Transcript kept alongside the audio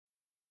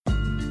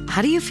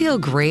How do you feel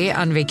great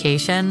on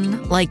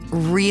vacation? Like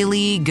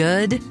really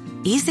good?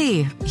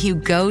 Easy. You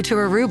go to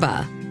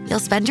Aruba. You'll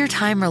spend your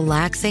time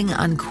relaxing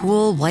on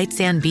cool white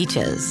sand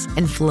beaches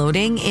and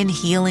floating in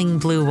healing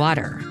blue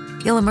water.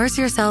 You'll immerse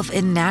yourself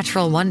in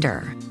natural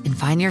wonder and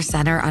find your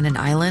center on an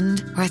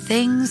island where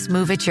things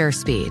move at your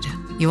speed.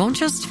 You won't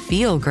just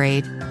feel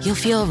great, you'll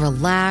feel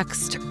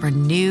relaxed,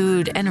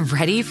 renewed, and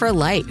ready for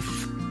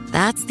life.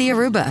 That's the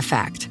Aruba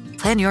effect.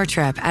 Plan your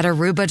trip at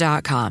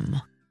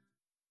Aruba.com.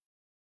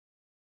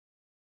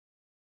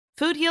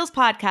 Food Heals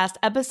Podcast,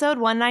 episode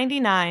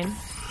 199.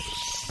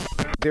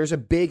 There's a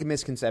big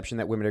misconception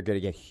that women are going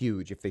to get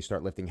huge if they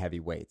start lifting heavy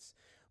weights.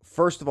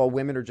 First of all,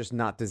 women are just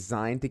not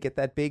designed to get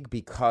that big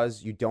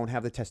because you don't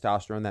have the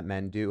testosterone that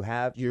men do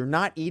have. You're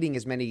not eating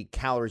as many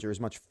calories or as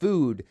much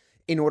food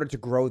in order to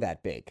grow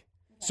that big.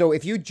 So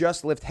if you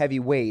just lift heavy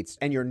weights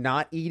and you're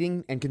not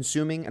eating and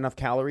consuming enough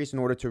calories in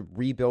order to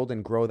rebuild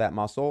and grow that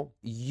muscle,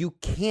 you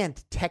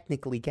can't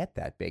technically get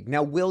that big.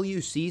 Now, will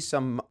you see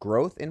some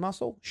growth in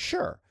muscle?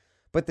 Sure.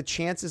 But the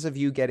chances of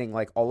you getting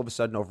like all of a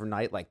sudden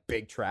overnight, like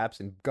big traps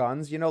and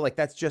guns, like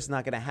that's just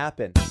not going to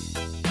happen.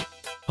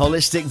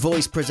 Holistic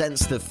Voice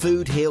presents the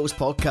Food Heals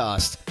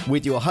Podcast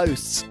with your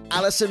hosts,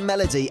 Alison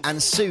Melody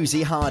and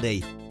Susie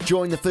Hardy.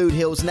 Join the Food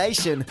Heals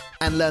Nation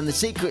and learn the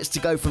secrets to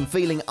go from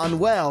feeling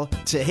unwell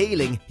to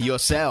healing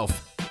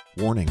yourself.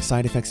 Warning,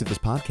 side effects of this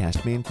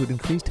podcast may include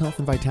increased health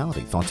and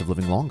vitality, thoughts of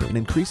living longer, an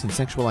increase in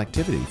sexual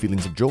activity,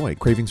 feelings of joy,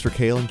 cravings for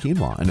kale and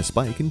quinoa, and a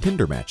spike in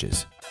Tinder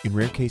matches. In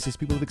rare cases,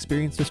 people have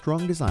experienced a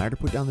strong desire to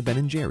put down the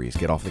Ben & Jerry's,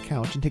 get off the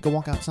couch, and take a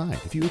walk outside.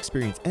 If you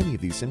experience any of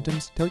these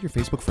symptoms, tell your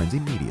Facebook friends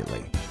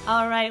immediately.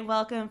 All right,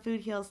 welcome, Food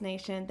Heals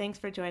Nation. Thanks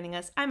for joining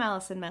us. I'm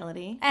Alison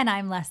Melody. And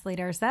I'm Leslie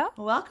Durso.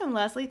 Welcome,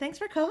 Leslie. Thanks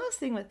for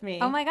co-hosting with me.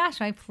 Oh my gosh,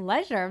 my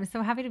pleasure. I'm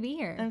so happy to be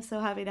here. I'm so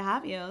happy to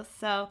have you.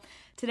 So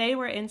today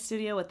we're in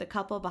studio with the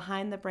couple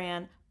behind the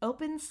brand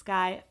Open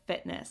Sky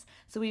Fitness.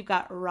 So we've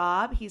got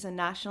Rob. He's a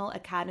National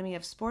Academy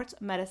of Sports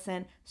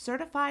Medicine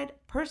certified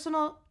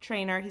personal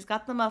trainer. He's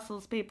got the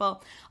muscles,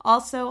 people.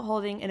 Also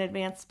holding an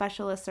advanced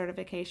specialist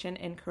certification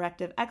in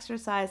corrective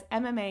exercise,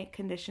 MMA,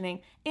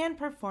 conditioning, and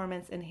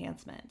performance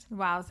enhancement.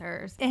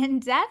 Wowzers.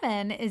 And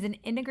Devin is an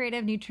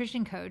integrative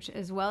nutrition coach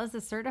as well as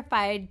a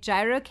certified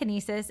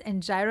gyrokinesis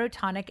and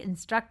gyrotonic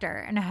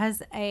instructor and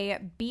has a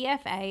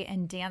BFA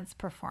in dance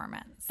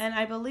performance. And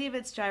I believe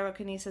it's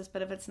gyrokinesis,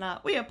 but if it's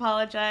not, we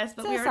apologize.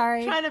 But so we were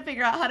sorry. trying to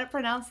figure out how to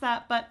pronounce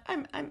that, but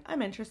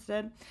I'm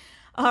interested.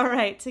 All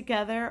right,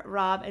 together,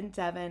 Rob and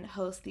Devin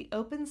host the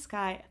Open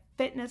Sky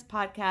Fitness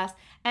podcast,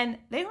 and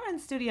they were in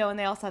studio and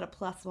they also had a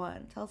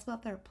 +1. Tell us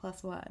about their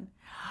 +1.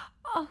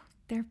 Oh,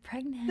 they're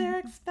pregnant. They're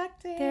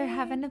expecting. They're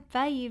having a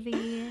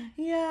baby.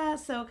 Yeah,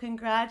 so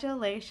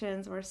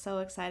congratulations. We're so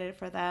excited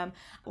for them.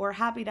 We're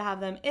happy to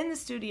have them in the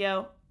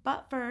studio.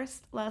 But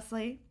first,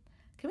 Leslie,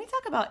 can we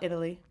talk about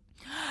Italy?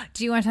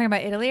 Do you want to talk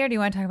about Italy or do you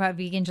want to talk about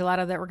vegan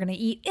gelato that we're going to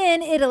eat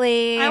in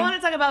Italy? I want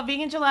to talk about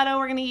vegan gelato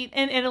we're going to eat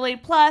in Italy,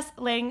 plus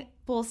laying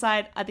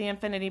poolside at the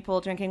infinity pool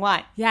drinking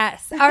wine.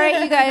 Yes. All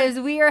right, you guys,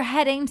 we are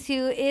heading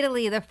to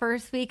Italy the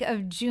first week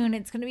of June.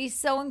 It's going to be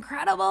so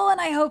incredible,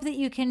 and I hope that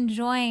you can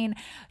join.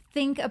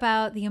 Think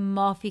about the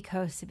Amalfi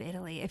Coast of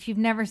Italy. If you've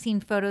never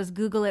seen photos,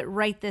 Google it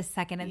right this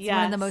second. It's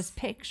one of the most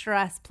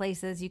picturesque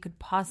places you could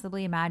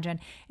possibly imagine.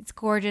 It's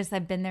gorgeous.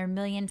 I've been there a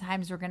million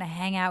times. We're going to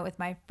hang out with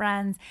my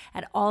friends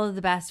at all of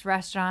the best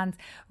restaurants.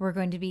 We're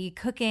going to be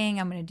cooking.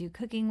 I'm going to do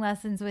cooking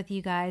lessons with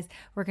you guys.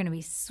 We're going to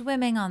be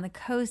swimming on the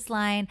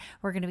coastline.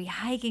 We're going to be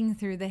hiking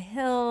through the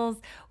hills.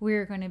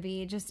 We're going to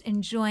be just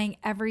enjoying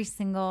every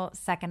single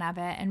second of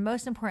it. And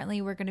most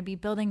importantly, we're going to be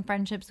building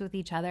friendships with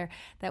each other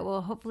that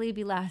will hopefully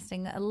be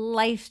lasting a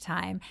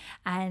lifetime,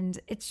 and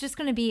it's just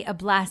going to be a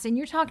blast. And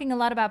you're talking a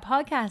lot about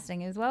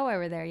podcasting as well while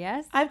we're there.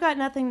 Yes, I've got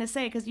nothing to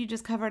say because you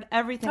just covered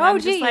everything. Oh, I'm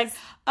geez. just like,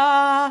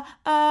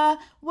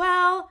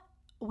 well,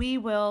 we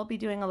will be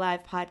doing a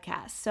live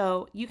podcast,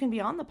 so you can be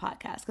on the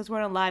podcast because we're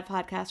on a live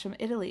podcast from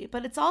Italy.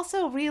 But it's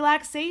also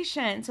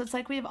relaxation, so it's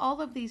like we have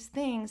all of these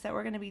things that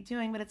we're going to be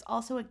doing, but it's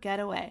also a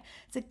getaway.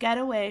 It's a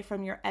getaway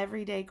from your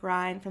everyday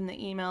grind, from the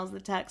emails,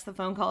 the texts, the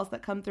phone calls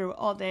that come through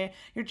all day,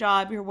 your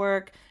job, your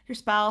work, your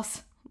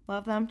spouse.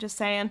 Love them, just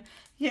saying,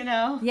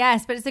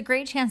 Yes, but it's a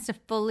great chance to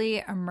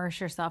fully immerse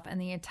yourself in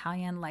the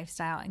Italian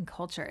lifestyle and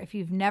culture. If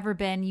you've never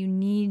been, you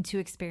need to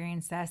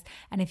experience this.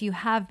 And if you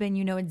have been,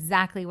 you know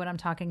exactly what I'm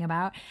talking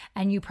about.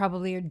 And you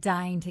probably are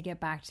dying to get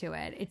back to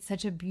it. It's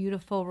such a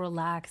beautiful,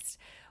 relaxed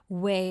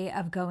way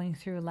of going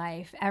through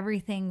life.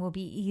 Everything will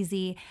be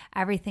easy.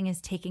 Everything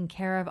is taken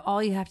care of.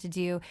 All you have to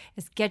do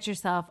is get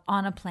yourself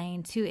on a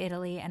plane to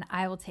Italy, and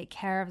I will take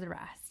care of the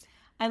rest.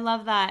 I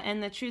love that.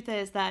 And the truth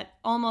is that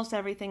almost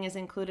everything is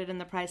included in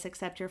the price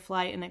except your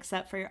flight and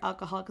except for your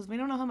alcohol, because we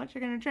don't know how much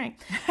you're going to drink.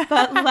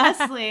 But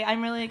Leslie,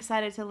 I'm really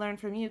excited to learn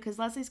from you because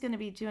Leslie's going to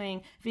be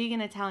doing vegan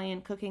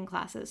Italian cooking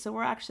classes. So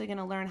we're actually going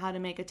to learn how to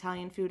make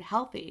Italian food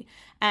healthy.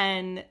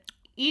 And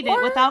eat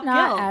it without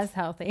not guilt. as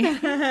healthy. We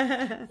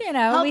still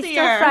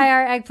Healthier. fry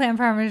our eggplant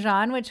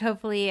parmesan, which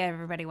hopefully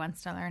everybody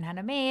wants to learn how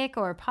to make,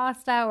 or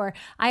pasta. Or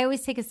I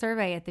always take a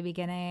survey at the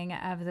beginning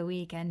of the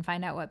week and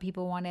find out what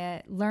people want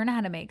to learn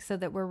how to make, so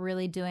that we're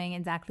really doing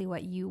exactly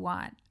what you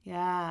want.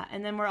 Yeah,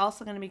 and then we're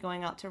also going to be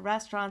going out to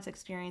restaurants,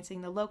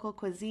 experiencing the local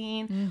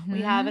cuisine.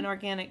 We have an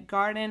organic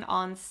garden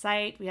on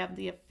site. We have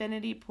the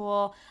affinity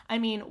pool. I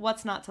mean,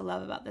 what's not to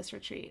love about this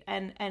retreat?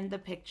 And the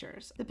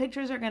pictures. The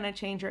pictures are going to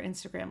change your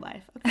Instagram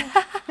life. Okay.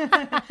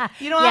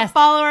 You don't have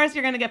followers,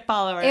 you're going to get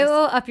followers. It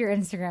will up your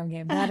Instagram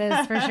game. That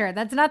is for sure.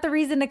 That's not the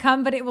reason to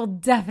come, but it will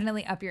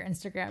definitely up your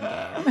Instagram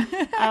game.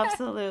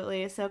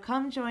 Absolutely. So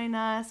come join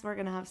us. We're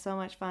going to have so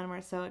much fun.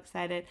 We're so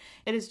excited.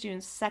 It is June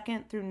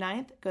 2nd through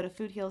 9th. Go to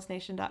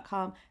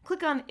foodhealsnation.com.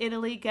 Click on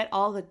Italy. Get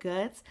all the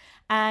goods.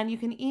 And you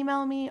can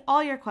email me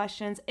all your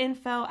questions,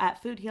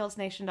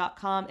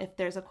 info@foodhealsnation.com. If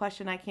there's a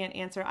question I can't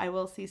answer, I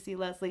will CC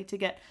Leslie to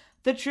get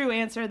the true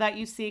answer that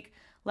you seek.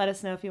 Let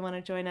us know if you want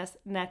to join us.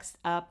 Next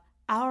up,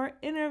 our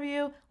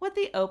interview with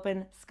the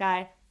Open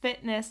Sky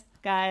Fitness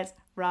guys,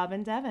 Rob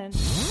and Devin.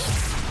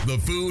 The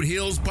Food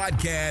Heals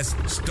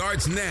Podcast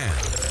starts now.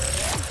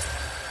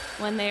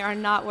 When they are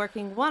not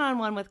working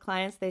one-on-one with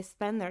clients, they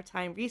spend their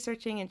time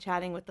researching and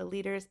chatting with the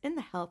leaders in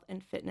the health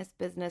and fitness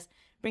business,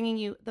 bringing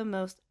you the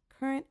most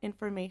current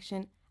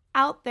information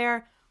out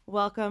there.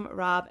 Welcome,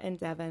 Rob and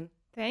Devin.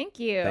 Thank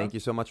you. Thank you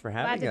so much for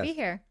having us. Glad to be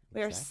here.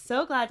 We are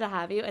so glad to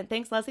have you, and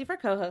thanks, Leslie, for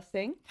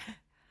co-hosting.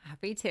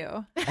 Happy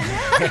to.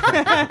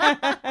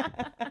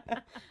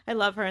 I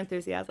love her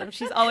enthusiasm.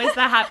 She's always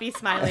the happy,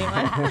 smiling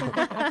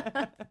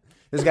one.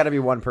 There's got to be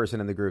one person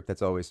in the group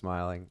that's always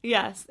smiling.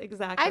 Yes,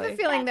 exactly. I have a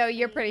feeling, though,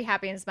 you're pretty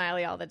happy and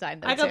smiley all the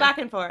time, though, I go too. back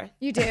and forth.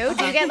 You do?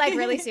 Do you get,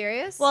 really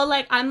serious? Well,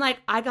 I'm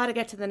I got to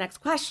get to the next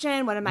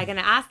question. What am I going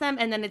to ask them?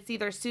 And then it's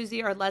either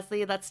Susie or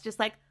Leslie that's just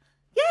like,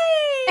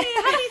 yay,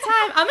 happy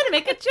time. I'm going to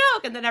make a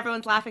joke. And then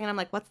everyone's laughing. And I'm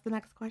like, what's the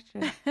next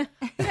question?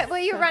 Well,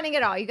 you're running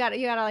it all. You got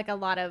a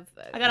lot of...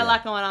 I got a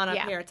lot going on up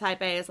Yeah. here.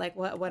 Type A is like,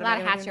 what a am lot I of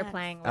gonna hats do you're next?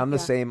 playing with. I'm the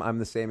same. I'm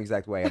the same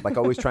exact way. I'm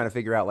always trying to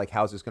figure out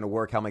how is this going to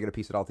work? How am I going to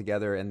piece it all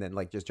together? And then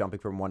just jumping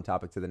from one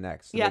topic to the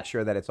next to Yeah. make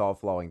sure that it's all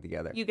flowing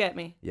together. You get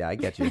me. Yeah, I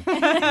get you.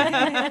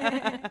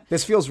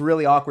 This feels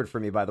really awkward for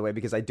me, by the way,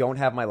 because I don't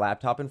have my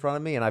laptop in front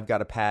of me and I've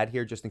got a pad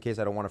here just in case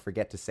I don't want to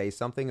forget to say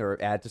something or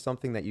add to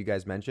something that you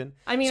guys mentioned.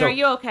 I mean, So are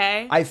you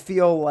okay? I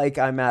feel like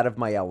I'm out of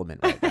my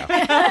element right now.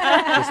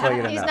 Just so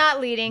you know. He's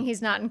not leading.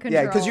 He's not in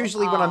control. Yeah, because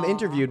usually when I'm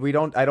interviewed,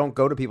 I don't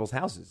go to people's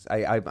houses.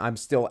 I'm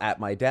still at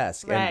my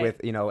desk Right. and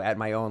with at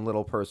my own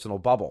little personal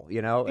bubble,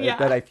 Yeah.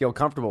 that I feel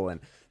comfortable in.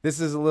 This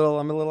is I'm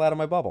a little out of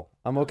my bubble.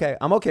 I'm okay.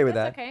 I'm okay with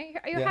that. Okay.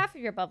 You're Yeah. half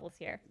of your bubble's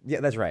here.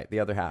 Yeah, that's right. The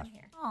other half,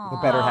 the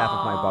better half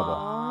of my bubble.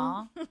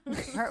 Aw.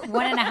 Her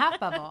 1.5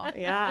 bubble.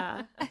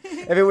 Yeah.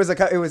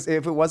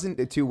 If it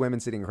wasn't two women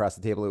sitting across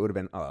the table, it would have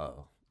been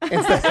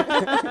Instead,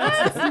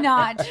 That's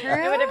not true.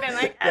 It would have been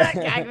like,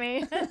 gag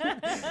me.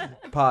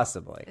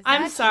 possibly.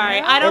 I'm that sorry.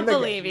 true? I don't And the-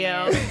 believe you.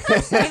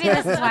 Maybe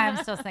this is why I'm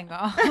still single.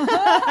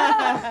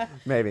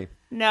 Maybe.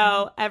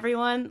 No,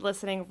 everyone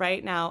listening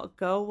right now,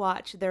 go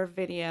watch their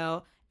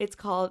video. It's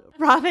called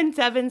Robin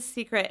Devin's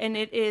Secret, and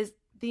it is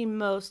the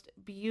most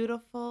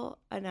beautiful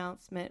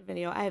announcement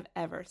video I have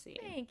ever seen.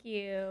 Thank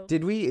you.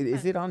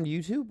 Is it on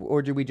YouTube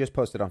or did we just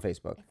post it on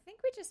Facebook? I think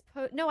we just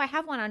No, I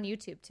have one on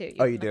YouTube too.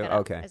 Oh, can you look do? it up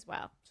Okay. As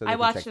well. So they I can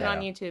watched check it that on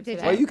out. YouTube Did today.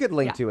 you? Well, you could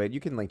link Yeah. to it. You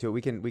can link to it.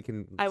 We can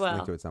I will.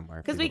 link to it somewhere.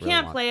 if Because we people really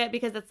can't want. play it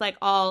because it's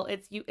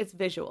it's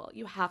visual.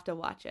 You have to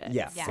watch it.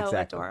 Yes, It's so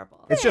exactly.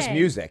 adorable. It's just Hey.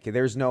 music.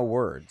 There's no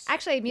words.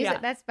 Actually, music, Yeah.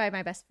 that's by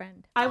my best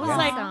friend. I was Yeah.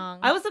 like, Song.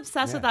 I was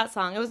obsessed with Yeah. that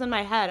song. It was in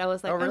my head. I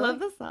was like, Oh, really? I love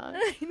this song.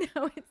 I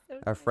know, it's so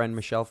Our friend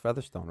Michelle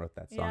Featherstone wrote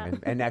that song, Yeah.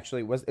 and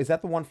actually is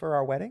that the one for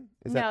our wedding?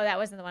 Is No, that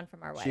wasn't the one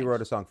from our wedding. she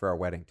wrote a song for our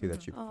wedding too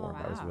that she performed.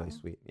 That was wow. really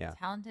sweet. Yeah,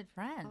 Talented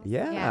friend.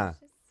 yeah. Yeah. it's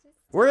just-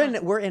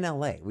 We're in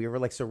LA. We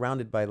were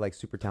surrounded by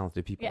super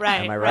talented people.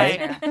 Right, Am I right?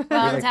 right.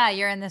 Well, Ty,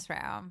 you're in this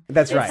room.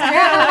 That's right.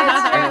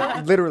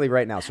 I'm literally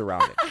right now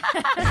surrounded.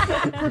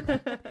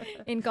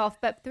 in golf,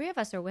 but 3 of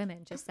us are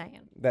women, just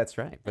saying. That's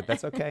right. But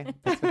that's okay.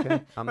 That's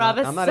okay. Rob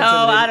is I'm so not intimidated.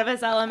 out of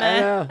his I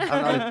element. know.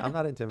 I'm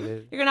not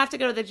intimidated. You're gonna have to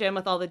go to the gym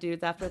with all the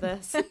dudes after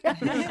this.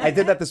 I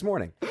did that this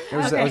morning.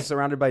 I was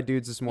surrounded by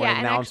dudes this morning.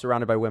 and Now I'm actu-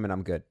 surrounded by women.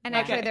 I'm good. And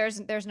Okay.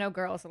 actually, there's no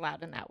girls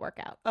allowed in that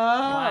workout.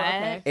 Oh, What?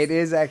 okay. It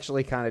is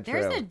actually kind of true.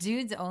 There's a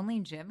dudes only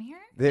gym here?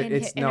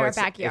 in our it's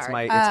backyard.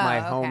 my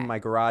Oh, home, okay. my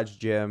garage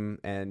gym,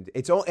 and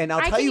I'll I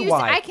tell can you use,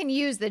 why. I can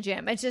use the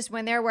gym. It's just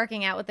when they're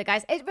working out with the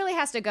guys, it really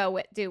has to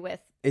do with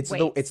It's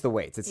weights. the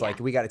weights. It's Yeah. like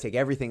we got to take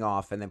everything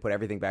off and then put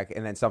everything back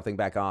and then something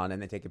back on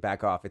and then take it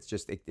back off. It's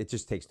just it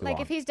just takes too Like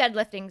long. if he's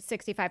deadlifting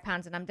 65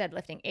 pounds and I'm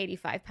deadlifting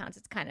 85 pounds,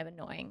 it's kind of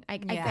annoying. I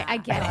Yeah.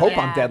 get I it. hope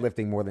Yeah. I'm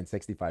deadlifting more than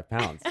 65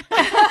 pounds. That's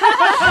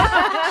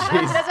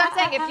what I'm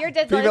saying. If you're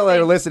deadlifting, People that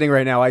are listening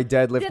right now, I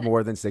deadlift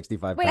more than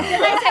 65 wait, pounds.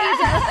 did I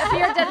say if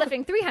you're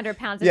deadlifting 300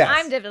 pounds and Yes.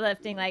 I'm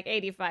deadlifting like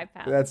 85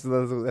 pounds? That's a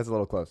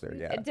little closer.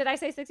 Yeah. Did I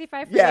say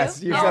 65 for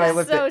Yes, you? you said I I'm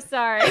lifted- so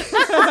sorry.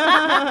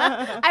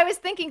 I was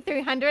thinking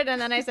 300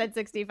 and then then I said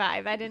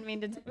 65. I didn't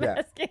mean to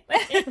Yeah.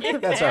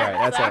 demasculate. That's all right.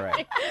 That's all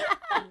right.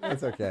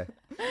 That's okay.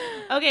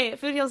 Okay,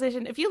 Food Heals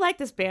Nation, if you like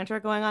this banter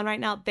going on right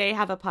now, they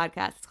have a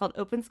podcast. It's called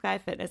Open Sky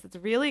Fitness. It's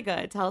really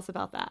good. Tell us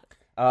about that.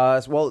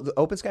 Well, the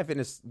Open Sky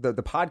Fitness, the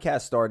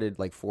podcast started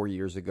like 4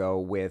 years ago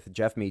with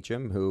Jeff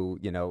Meacham, who,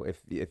 you know,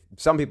 if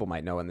some people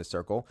might know in this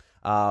circle,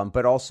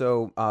 but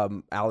also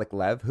Alec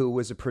Lev, who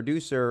was a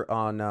producer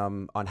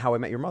on How I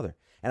Met Your Mother.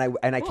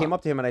 And I came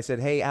up to him and I said,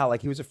 "Hey,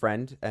 Alec," he was a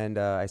friend, and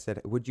I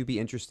said, "Would you be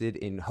interested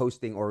in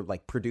hosting or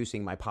like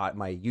producing my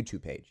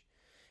YouTube page?"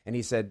 And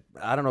he said,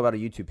 "I don't know about a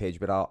YouTube page,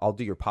 but I'll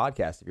do your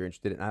podcast if you're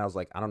interested." And I was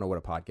like, "I don't know what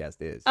a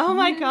podcast is." Oh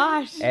my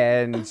gosh.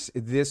 And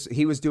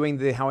he was doing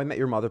the How I Met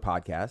Your Mother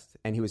podcast,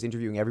 and he was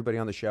interviewing everybody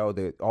on the show,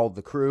 all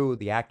the crew,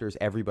 the actors,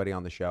 everybody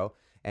on the show.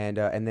 And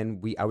then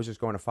I was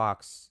just going to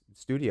Fox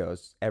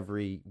Studios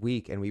every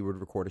week, and we would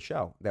record a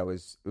show that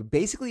was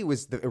basically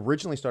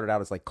originally started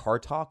out as like car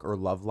talk or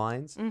love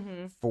lines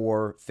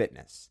for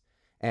fitness.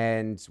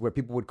 And where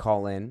people would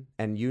call in,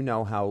 and you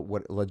know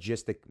what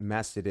logistic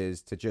mess it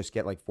is to just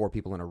get like 4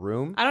 people in a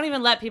room. I don't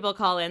even let people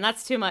call in.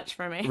 That's too much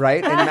for me.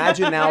 Right? And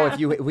imagine now if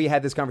we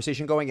had this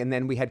conversation going, and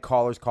then we had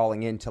callers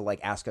calling in to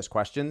like ask us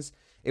questions.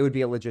 It would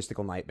be a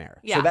logistical nightmare.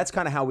 Yeah. So that's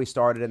kind of how we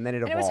started, and then it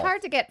evolved. And it was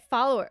hard to get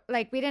followers.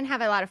 Like, we didn't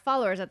have a lot of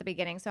followers at the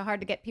beginning, so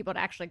hard to get people to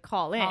actually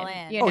call in.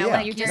 You know,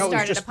 when you just No, it was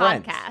started just a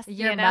friends. podcast.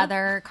 Your you know?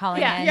 mother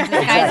calling in, Yeah.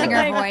 disguising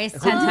Exactly. her voice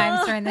 10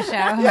 times during the show.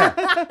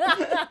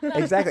 Yeah.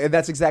 Exactly.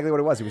 That's exactly what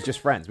it was. It was just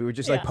friends. We would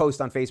just like post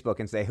on Facebook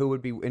and say who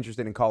would be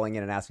interested in calling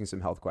in and asking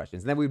some health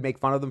questions. And then we would make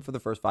fun of them for the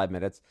first 5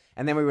 minutes,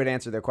 and then we would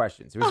answer their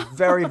questions. It was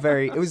very,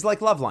 very, it was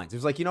like Love Lines. It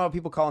was like, you know how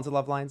people call into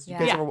Love Lines? You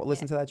guys Yeah. ever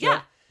listen to that show?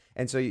 Yeah.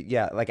 And so,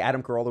 like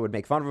Adam Carolla would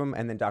make fun of him,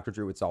 and then Dr.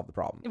 Drew would solve the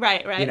problem.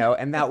 Right. You know,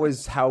 and that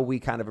was how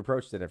we kind of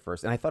approached it at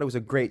first. And I thought it was a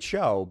great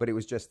show, but it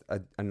was just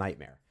a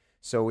nightmare.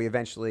 So we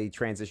eventually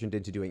transitioned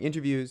into doing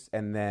interviews,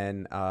 and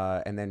then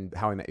How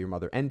I Met Your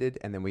Mother ended,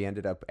 and then we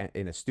ended up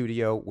in a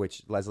studio,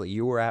 which Leslie,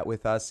 you were at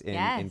with us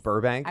in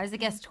Burbank. I was a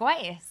guest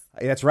twice.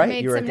 That's right.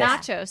 Made you were some a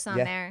guest. nachos on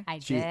Yeah. there.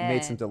 She did.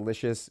 made some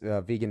delicious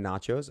vegan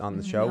nachos on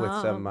the show with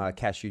some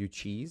cashew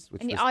cheese.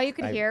 Which And was, all you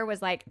could hear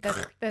was like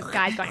this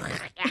guy going,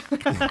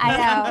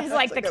 I know. It's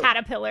like the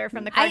caterpillar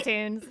from the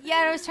cartoons.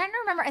 Yeah, I was trying to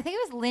remember. I think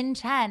it was Lin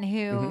Chen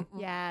who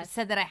Yes.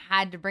 said that I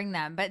had to bring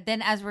them. But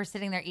then as we're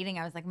sitting there eating,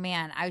 I was like,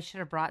 man, I should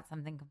have brought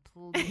something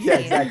completely Yeah,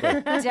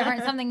 exactly.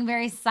 different, something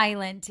very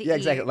silent to eat. Yeah,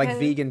 exactly. Like 'cause-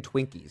 vegan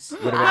Twinkies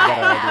would have been a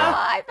better idea.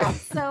 I felt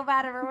so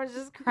bad. Everyone was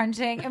just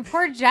crunching. And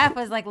poor Jeff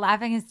was like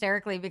laughing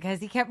hysterically because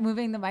he kept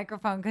moving the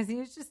microphone because he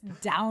was just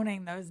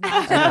downing those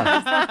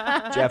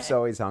nachos. Jeff's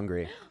always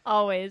hungry.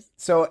 Always.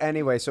 So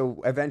anyway,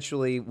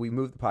 eventually we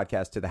moved the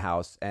podcast to the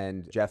house,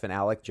 and Jeff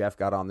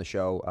got on the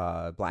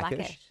show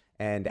Blackish.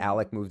 And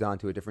Alec moved on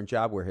to a different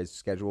job where his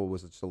schedule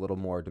was just a little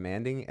more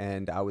demanding,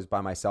 and I was by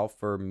myself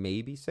for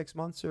maybe 6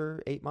 months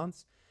or 8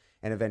 months.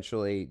 And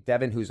eventually,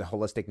 Devin, who's a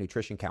holistic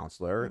nutrition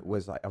counselor,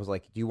 I was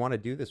like, "Do you want to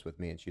do this with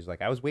me?" And she's like,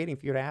 "I was waiting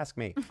for you to ask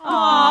me."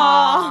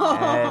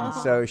 Aww. And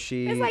so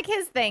she, It's like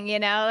his thing, you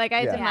know? Like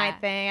I did my Yeah.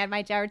 thing. I had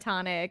my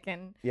gyrotonic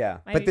and my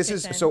But this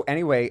is nutrition. so.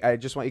 Anyway, I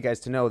just want you guys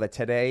to know that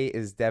today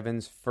is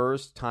Devin's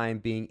first time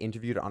being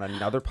interviewed on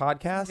another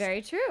podcast.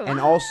 Very true.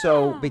 And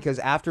also because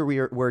after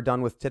we're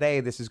done with today,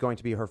 this is going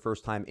to be her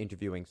first time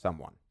interviewing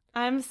someone.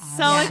 I'm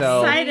so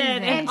So-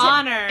 excited and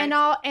honored.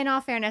 in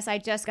all fairness, I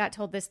just got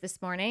told this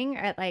morning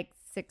at like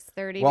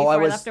 6:30 Well, before I I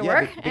was left to yeah,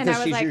 work, because and I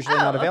was she's like, usually oh,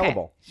 not okay.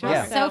 available. Sure.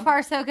 Yeah. So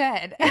far, so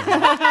good.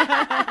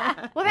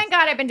 Well, thank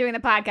God I've been doing the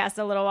podcast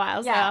a little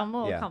while, so Yeah. I'm a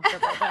little Yeah.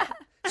 comfortable. But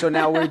So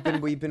now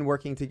we've been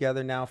working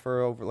together now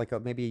for over like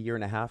maybe a year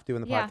and a half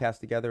doing the Yeah. podcast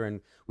together, and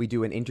we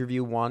do an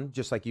interview one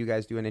just like you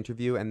guys do an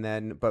interview,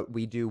 but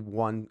we do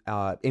one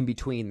in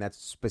between that's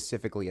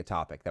specifically a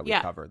topic that we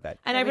cover. That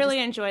and I really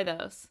enjoy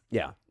those.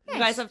 yeah. You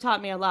guys have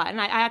taught me a lot,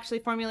 and I actually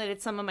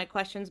formulated some of my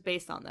questions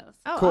based on those.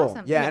 oh, Cool.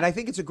 awesome. Yeah, and I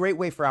think it's a great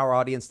way for our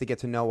audience to get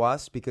to know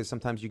us because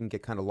sometimes you can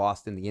get kind of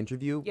lost in the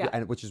interview,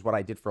 and which is what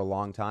I did for a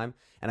long time.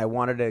 And I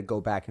wanted to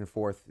go back and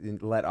forth and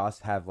let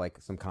us have like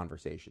some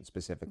conversation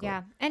specifically.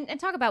 Yeah, and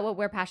talk about what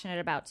we're passionate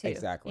about too.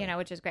 Exactly. You know,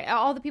 which is great.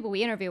 All the people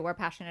we interview we're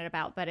passionate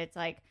about, but it's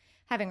like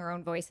having our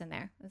own voice in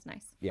there is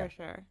nice. Yeah. For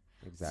sure.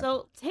 Exactly.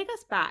 So take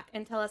us back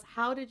and tell us,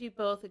 how did you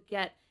both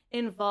get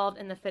involved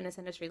in the fitness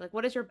industry? Like,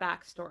 what is your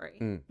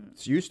backstory?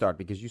 So you start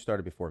because you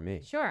started before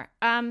me. Sure.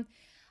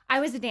 I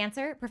was a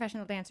dancer,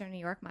 professional dancer in New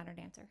York, modern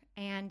dancer.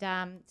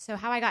 And so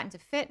how I got into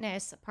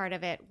fitness, part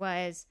of it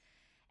was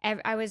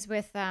I was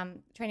with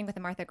training with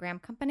the Martha Graham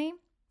Company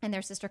and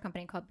their sister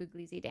company called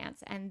Buglisi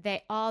Dance. And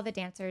all the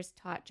dancers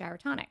taught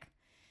gyrotonic.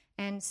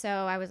 And so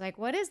I was like,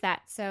 what is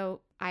that? So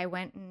I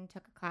went and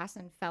took a class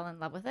and fell in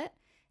love with it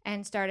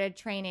and started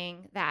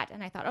training that.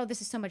 And I thought, oh,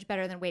 this is so much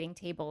better than waiting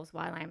tables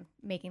while I'm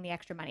making the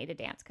extra money to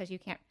dance, because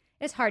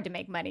it's hard to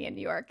make money in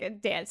New York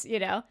and dance, you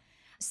know?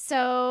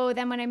 So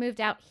then when I moved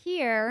out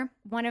here,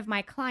 one of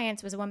my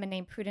clients was a woman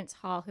named Prudence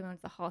Hall, who owns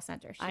the Hall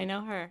Center. I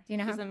know her. Do you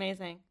know She's her?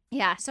 amazing.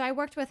 Yeah. So I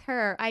worked with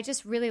her. I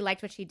just really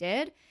liked what she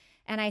did.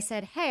 And I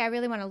said, hey, I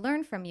really want to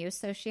learn from you.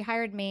 So she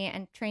hired me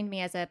and trained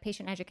me as a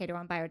patient educator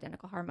on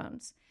bioidentical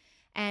hormones.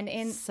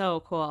 And so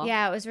cool.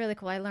 Yeah, it was really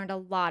cool. I learned a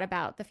lot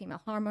about the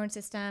female hormone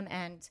system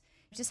and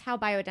just how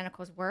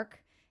bioidenticals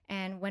work.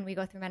 And when we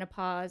go through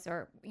menopause,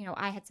 or,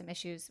 I had some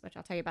issues, which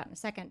I'll tell you about in a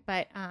second,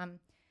 but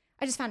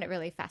I just found it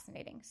really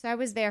fascinating. So I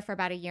was there for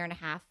about a year and a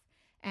half,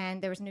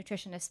 and there was a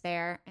nutritionist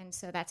there. And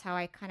so that's how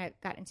I kind of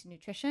got into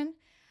nutrition.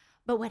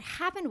 But what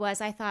happened was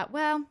I thought,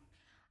 well,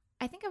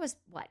 I think I was,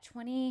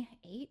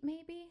 28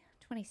 maybe?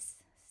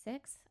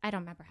 26? I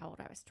don't remember how old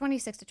I was,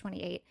 26 to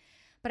 28.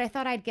 But I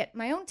thought I'd get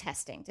my own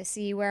testing to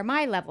see where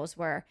my levels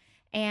were.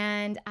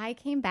 And I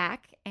came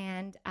back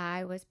and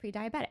I was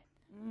pre-diabetic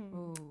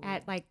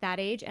at like that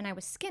age. And I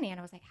was skinny. And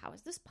I was like, how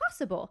is this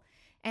possible?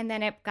 And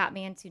then it got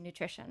me into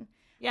nutrition.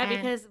 Yeah,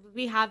 because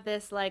we have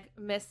this like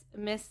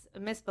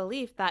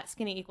misbelief that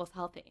skinny equals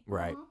healthy.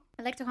 Right.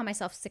 I like to call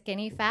myself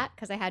skinny fat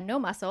because I had no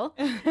muscle,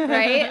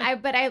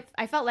 right? But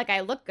I felt like I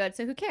looked good,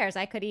 so who cares?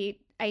 I could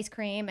eat ice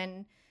cream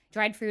and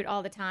dried fruit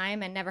all the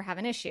time and never have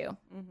an issue.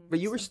 But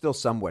you were still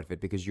somewhat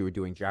fit because you were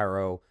doing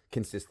gyro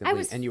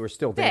consistently, and you were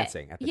still fit.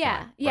 dancing at the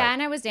time. Yeah, Right.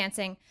 and I was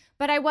dancing,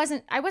 but I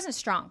wasn't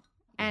strong,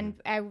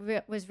 and I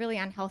was really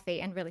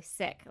unhealthy and really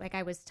sick. Like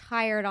I was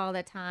tired all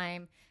the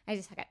time. I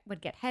just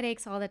would get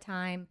headaches all the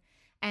time,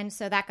 and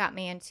so that got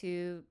me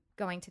into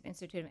going to the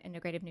Institute of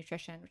Integrative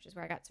Nutrition, which is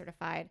where I got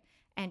certified,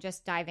 and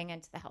just diving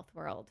into the health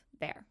world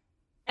there.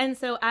 And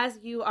so as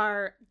you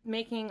are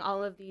making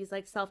all of these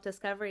like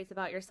self-discoveries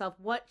about yourself,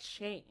 what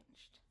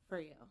changed for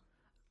you?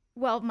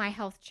 Well, my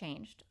health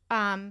changed.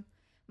 My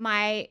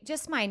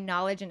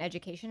knowledge and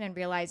education and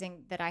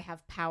realizing that I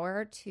have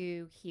power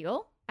to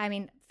heal. I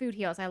mean, food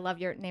heals. I love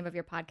your name of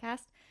your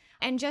podcast.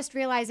 And just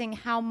realizing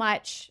how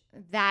much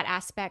that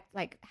aspect,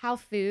 like how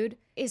food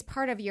is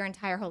part of your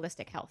entire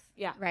holistic health.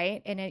 Yeah.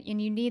 Right. And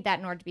you need that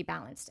in order to be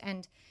balanced.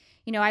 And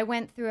I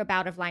went through a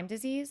bout of Lyme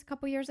disease a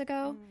couple years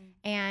ago,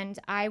 and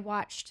I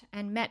watched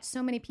and met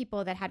so many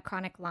people that had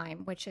chronic Lyme,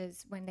 which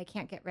is when they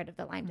can't get rid of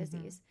the Lyme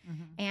disease.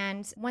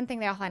 And one thing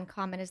they all had in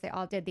common is they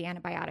all did the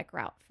antibiotic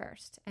route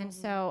first. And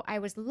so I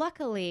was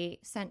luckily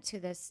sent to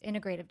this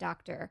integrative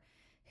doctor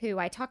who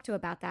I talked to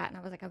about that. And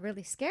I was like, I'm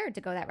really scared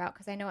to go that route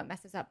because I know it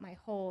messes up my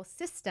whole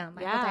system,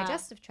 my whole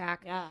digestive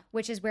tract,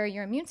 which is where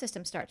your immune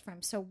system starts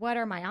from. So what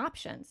are my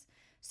options?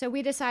 So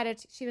we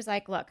decided, she was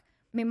like, look,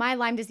 my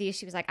Lyme disease,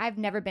 she was like, I've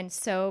never been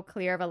so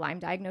clear of a Lyme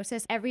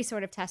diagnosis. Every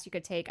sort of test you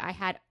could take, I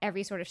had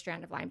every sort of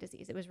strand of Lyme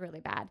disease. It was really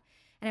bad.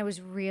 And I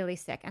was really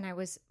sick. And I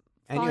was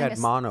And you had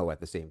mono at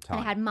the same time.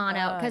 I had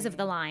mono because of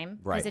the Lyme.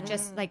 Right. Because it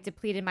just like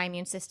depleted my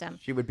immune system.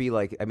 She would be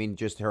like,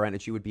 just her,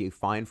 and she would be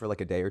fine for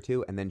like a day or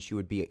two, and then she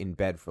would be in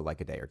bed for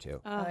like a day or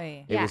two.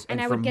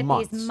 And I would get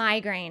these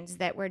migraines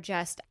that were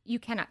just, you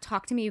cannot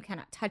talk to me, you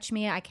cannot touch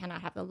me, I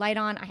cannot have the light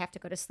on, I have to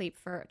go to sleep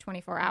for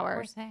 24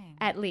 hours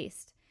at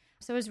least.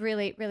 So it was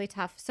really, really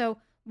tough. So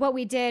what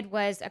we did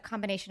was a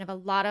combination of a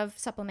lot of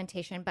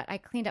supplementation, but I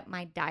cleaned up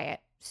my diet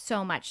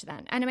so much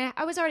then. And I mean,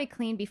 I was already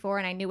clean before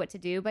and I knew what to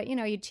do, but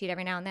you'd cheat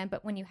every now and then.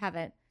 But when you have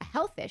a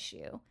health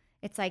issue,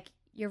 it's like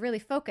you're really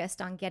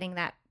focused on getting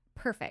that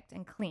perfect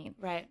and clean.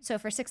 Right. So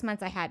for 6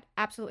 months, I had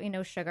absolutely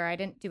no sugar. I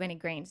didn't do any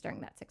grains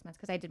during that 6 months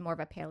because I did more of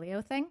a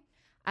paleo thing.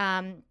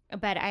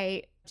 But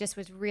I just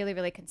was really,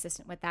 really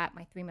consistent with that,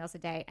 my 3 meals a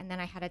day. And then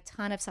I had a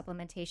ton of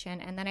supplementation.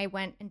 And then I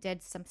went and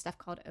did some stuff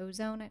called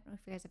ozone. I don't know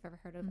if you guys have ever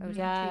heard of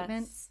ozone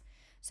treatments.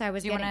 So I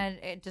was. Do you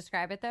want to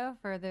describe it though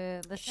for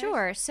the listeners?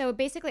 Sure. So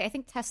basically, I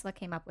think Tesla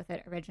came up with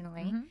it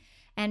originally,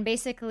 and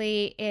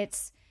basically,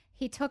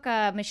 he took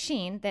a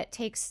machine that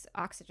takes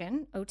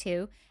oxygen,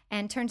 O2,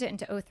 and turns it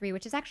into O3,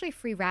 which is actually a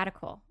free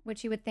radical,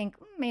 which you would think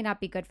may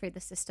not be good for the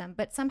system,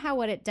 but somehow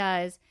what it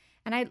does.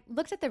 And I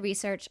looked at the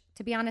research.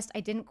 To be honest, I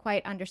didn't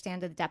quite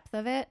understand the depth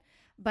of it.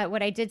 But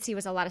what I did see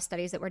was a lot of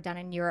studies that were done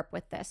in Europe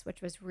with this,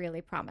 which was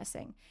really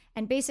promising.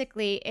 And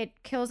basically,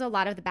 it kills a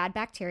lot of the bad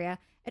bacteria.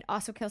 It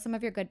also kills some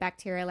of your good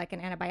bacteria like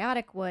an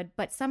antibiotic would.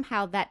 But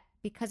somehow that,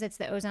 because it's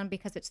the ozone,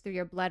 because it's through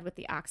your blood with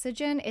the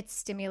oxygen, it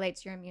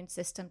stimulates your immune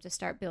system to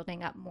start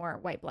building up more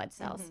white blood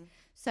cells.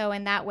 So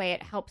in that way,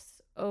 it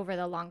helps over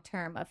the long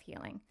term of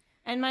healing.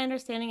 And my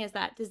understanding is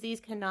that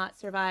disease cannot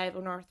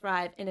survive nor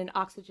thrive in an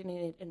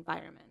oxygenated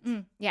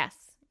environment. Yes.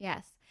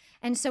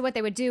 And so what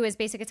they would do is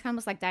basically, it's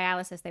almost like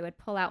dialysis. They would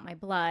pull out my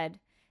blood,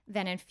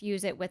 then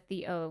infuse it with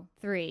the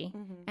O3,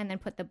 and then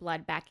put the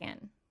blood back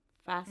in.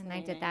 Fascinating.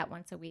 And I did that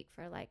once a week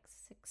for like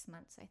 6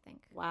 months, I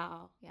think.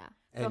 Wow. Yeah.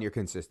 And your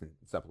consistent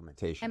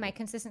supplementation. And my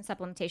consistent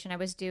supplementation, I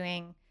was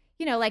doing,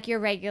 like your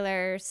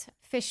regulars,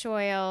 fish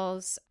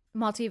oils,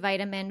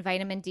 multivitamin,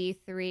 vitamin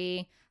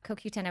D3,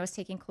 CoQ10. I was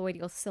taking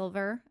colloidal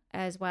silver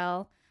as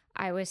well.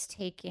 I was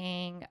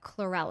taking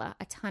chlorella,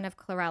 a ton of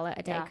chlorella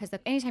a day, because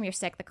anytime you're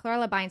sick, the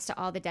chlorella binds to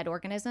all the dead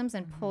organisms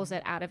and pulls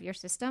it out of your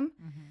system.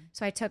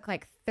 So I took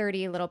like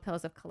 30 little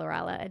pills of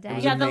chlorella a day.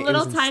 Yeah, the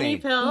little tiny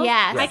pills.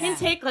 Yes. I can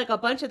take like a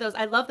bunch of those.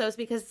 I love those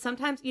because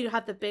sometimes you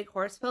have the big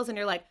horse pills and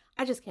you're like,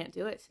 I just can't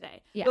do it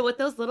today. Yeah. But with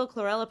those little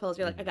chlorella pills,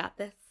 you're like, I got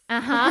this.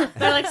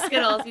 They're like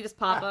Skittles. You just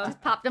pop them.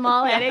 Just popped them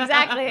all in.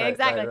 Exactly.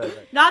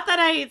 Right. Not that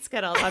I eat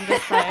Skittles. I'm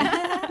just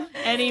saying.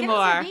 anymore.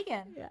 Skittles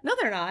are vegan. No,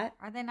 they're not.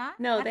 Are they not?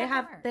 No, I they thought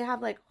have were. they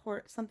have like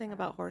something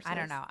about horses. I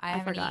don't know. I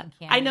haven't forgot. eaten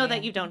candy. I know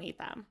that you don't eat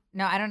them.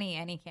 No, I don't eat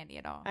any candy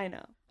at all. I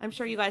know. I'm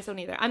sure you guys don't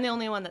either. I'm the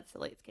only one that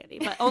still eats candy,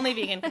 but only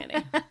vegan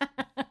candy.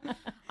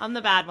 I'm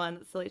the bad one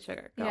that still eats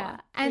sugar. Go on.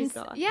 Please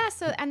go on.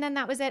 So and then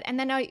that was it. And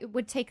then I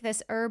would take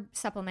this herb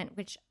supplement,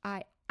 which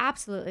I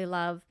absolutely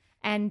love.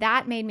 And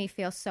that made me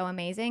feel so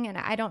amazing. And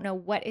I don't know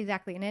what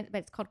exactly in it, but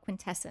it's called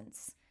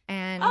Quintessence.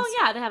 And Oh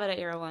yeah, they have it at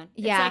Euro One.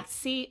 Yeah. It's like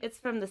sea. It's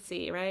from the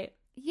sea, right?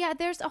 yeah,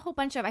 there's a whole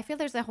bunch of, I feel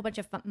there's a whole bunch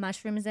of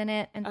mushrooms in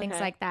it and things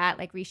Okay. like that,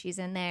 like reishi's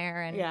in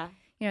there. And, Yeah.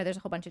 you know, there's a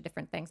whole bunch of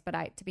different things.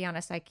 But to be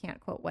honest, I can't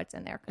quote what's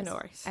in there. 'Cause No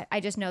worries. I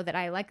just know that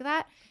I like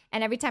that.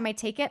 And every time I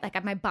take it,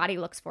 like my body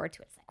looks forward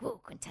to it. It's like, whoa,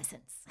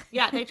 Quintessence.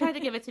 Yeah, they tried to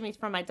give it to me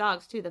from my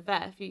dogs too, the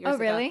vet, a few years Oh, ago.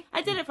 really?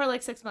 I did it for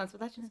like 6 months,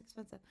 but that's just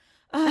expensive.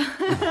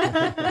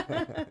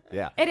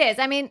 Yeah. It is.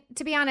 I mean,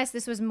 to be honest,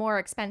 this was more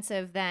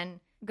expensive than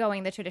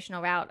going the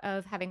traditional route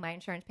of having my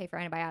insurance pay for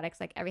antibiotics.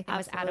 Like everything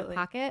was out of Absolutely.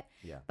 pocket.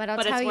 Yeah. But I'll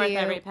But tell it's worth you,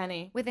 every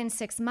penny. within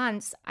 6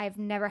 months, I've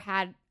never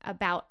had a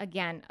bout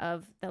again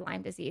of the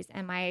Lyme disease,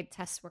 and my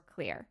tests were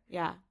clear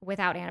Yeah.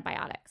 without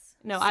antibiotics.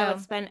 No, I So-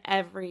 would spend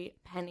every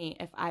penny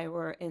if I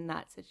were in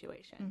that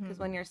situation. Mm-hmm. Because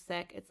when you're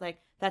sick, it's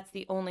like that's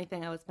the only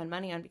thing I would spend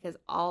money on because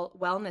all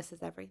wellness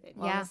is everything.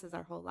 Yeah. Wellness is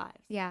our whole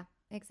lives. Yeah,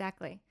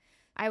 exactly.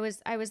 I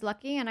was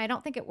lucky, and I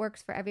don't think it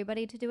works for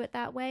everybody to do it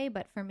that way,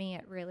 but for me,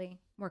 it really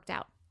worked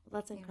out.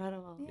 That's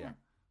incredible. Yeah.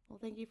 Well,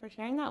 thank you for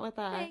sharing that with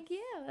us. Thank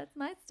you. That's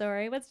my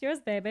story. What's yours,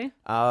 baby?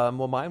 Well,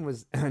 mine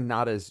was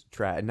not as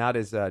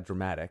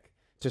dramatic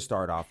to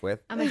start off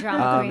with. I'm a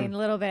drama queen, a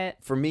little bit.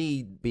 For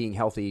me, being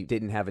healthy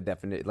didn't have a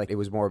definite, like, it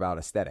was more about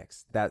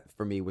aesthetics. That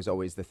for me was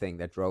always the thing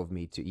that drove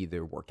me to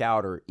either work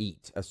out or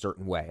eat a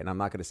certain way. And I'm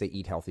not going to say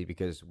eat healthy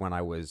because when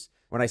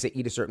I say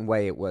eat a certain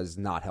way, it was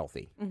not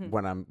healthy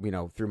when I'm,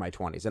 through my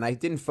 20s. And I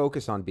didn't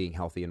focus on being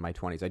healthy in my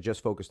 20s. I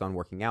just focused on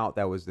working out.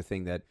 That was the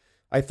thing that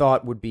I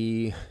thought would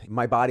be,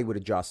 my body would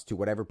adjust to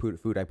whatever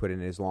food I put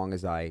in as long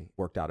as I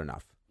worked out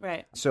enough.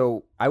 Right.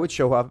 So I would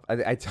show up.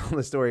 I tell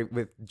the story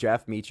with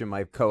Jeff Meacham,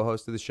 my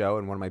co-host of the show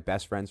and one of my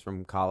best friends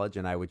from college.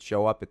 And I would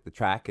show up at the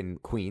track in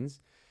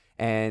Queens,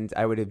 and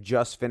I would have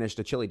just finished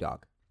a chili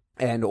dog,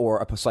 or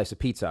a slice of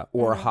pizza,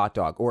 or a hot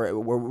dog,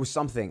 or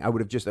something. I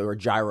would have or a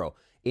gyro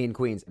in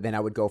Queens. Then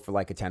I would go for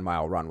like a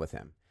 10-mile run with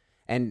him,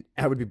 and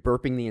I would be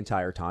burping the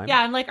entire time.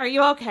 Yeah, I'm like, are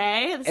you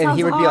okay? This And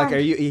he sounds would be like, hard. "Are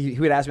you?" He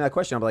would ask me that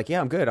question. I'm like,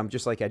 "Yeah, I'm good. I'm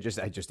just like, I just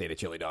ate a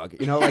chili dog,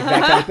 like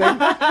that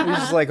kind of thing." He's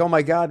just like, "Oh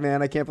my god,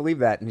 man, I can't believe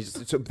that." And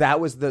so that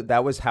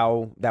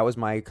was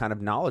my kind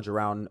of knowledge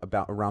around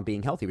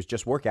being healthy. It was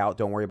just work out,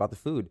 don't worry about the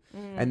food.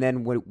 And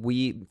then when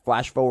we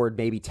flash forward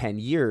maybe 10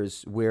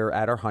 years, we're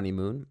at our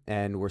honeymoon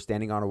and we're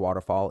standing on a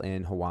waterfall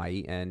in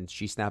Hawaii, and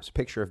she snaps a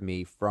picture of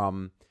me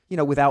from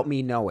without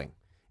me knowing.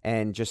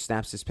 And just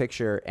snaps this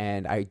picture,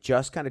 and I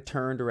just kind of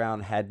turned around,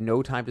 had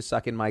no time to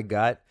suck in my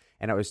gut,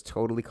 and I was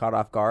totally caught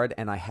off guard.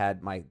 And I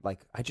had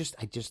I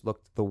just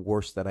looked the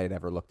worst that I had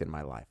ever looked in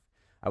my life.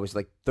 I was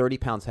like 30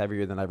 pounds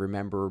heavier than I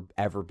remember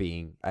ever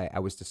being. I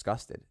was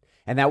disgusted,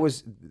 and that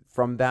was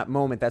from that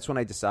moment. That's when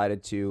I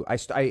decided to.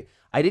 I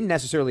didn't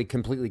necessarily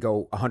completely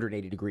go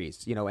 180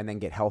 degrees, and then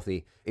get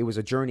healthy. It was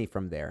a journey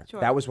from there. Sure.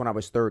 That was when I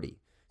was 30.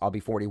 I'll be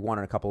 41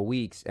 in a couple of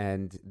weeks,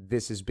 and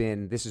this has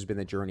been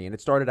the journey. And it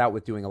started out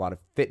with doing a lot of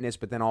fitness,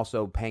 but then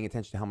also paying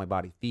attention to how my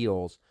body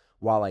feels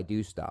while I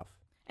do stuff.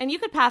 And you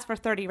could pass for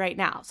 30 right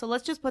now. So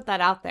let's just put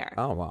that out there.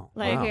 Oh, wow.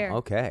 Like wow. here.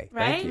 Okay.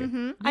 Right? Thank you.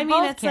 Mm-hmm. I mean,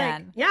 both it's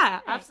can. like, yeah,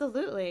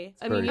 absolutely.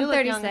 I mean, very- you I'm look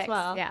 36. young as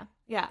well. Yeah.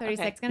 Yeah.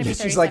 36. Okay. Gonna be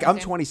 37 She's like, I'm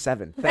soon.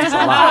 27. Thanks a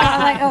I'm lot.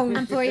 like,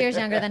 I'm 4 years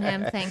younger than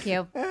him. Thank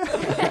you.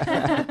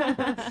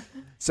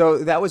 So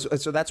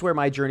that's where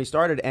my journey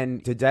started.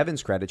 And to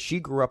Devin's credit, she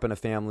grew up in a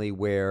family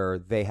where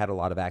they had a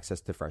lot of access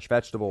to fresh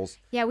vegetables.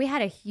 Yeah, we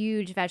had a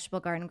huge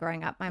vegetable garden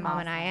growing up, my mom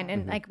and I.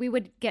 And like we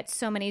would get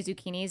so many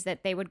zucchinis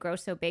that they would grow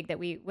so big that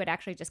we would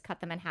actually just cut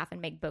them in half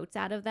and make boats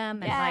out of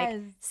them and like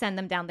Yes. send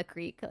them down the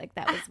creek. Like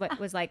that was what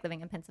was like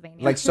living in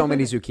Pennsylvania. Like so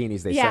many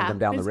zucchinis, they send them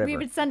down the river. We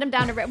would send them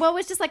down the river. Well, it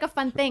was just like a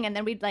fun thing. And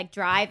then we'd like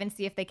drive and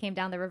see if they came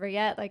down the river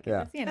yet. Like,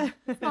 Yeah. it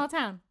was, small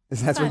town.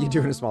 That's what you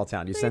do in a small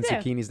town. You send do.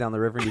 zucchinis down the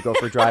river and you go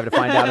for a drive to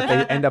find out if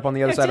they end up on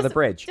the other side of the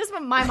bridge. Just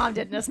what my mom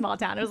did in a small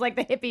town. It was like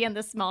the hippie in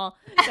the small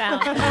town.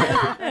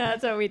 Yeah,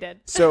 that's what we did.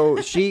 So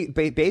she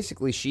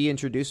basically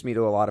introduced me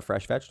to a lot of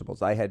fresh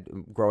vegetables. I had,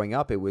 growing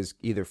up, it was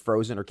either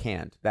frozen or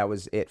canned. That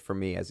was it for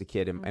me as a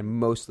kid, and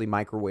mostly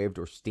microwaved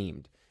or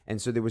steamed.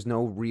 And so there was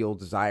no real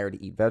desire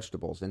to eat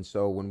vegetables. And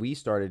so when we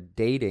started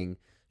dating,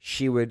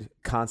 she would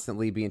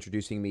constantly be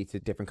introducing me to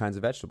different kinds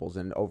of vegetables.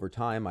 And over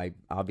time, I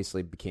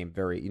obviously became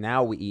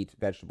now we eat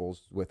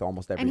vegetables with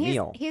almost every And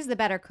meal. he's the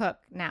better cook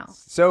now.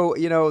 So,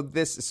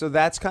 so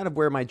that's kind of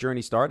where my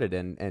journey started.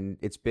 And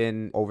it's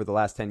been over the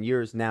last 10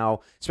 years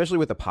now, especially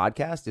with the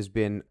podcast, has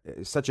been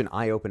such an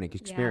eye-opening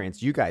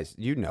experience. You guys,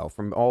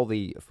 from all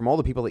the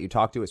people that you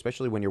talk to,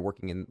 especially when you're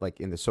working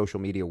in the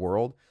social media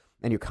world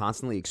and you're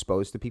constantly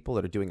exposed to people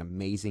that are doing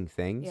amazing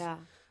things. Yeah.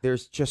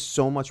 There's just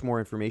so much more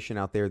information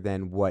out there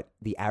than what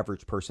the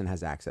average person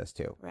has access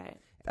to. Right.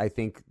 I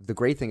think the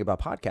great thing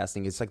about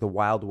podcasting is it's like the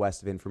wild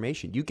west of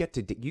information. You get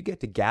to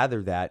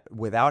gather that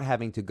without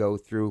having to go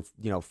through,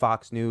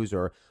 Fox News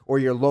or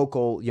your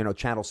local,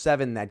 Channel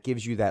 7 that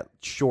gives you that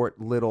short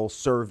little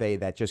survey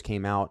that just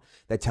came out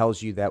that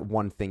tells you that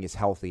one thing is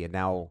healthy, and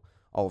now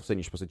all of a sudden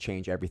you're supposed to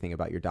change everything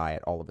about your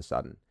diet all of a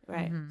sudden.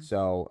 Right.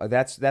 So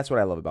that's what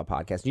I love about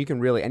podcasts. You can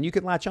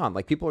latch on.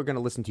 Like, people are going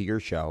to listen to your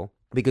show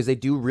because they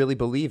do really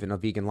believe in a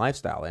vegan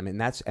lifestyle. I mean,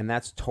 that's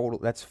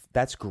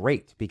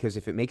great, because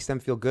if it makes them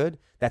feel good,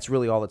 that's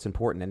really all that's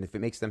important. And if it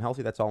makes them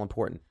healthy, that's all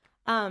important.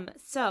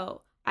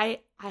 So I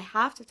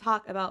have to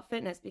talk about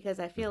fitness because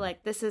I feel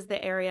like this is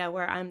the area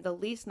where I'm the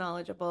least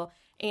knowledgeable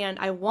and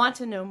I want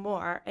to know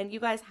more. And you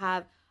guys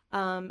have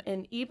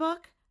an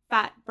ebook,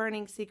 Fat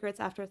Burning Secrets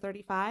After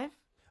 35.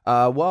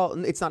 Well,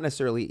 it's not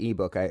necessarily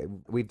ebook.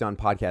 We've done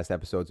podcast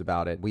episodes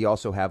about it. We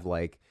also have,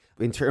 like,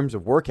 in terms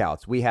of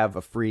workouts, we have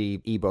a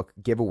free ebook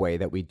giveaway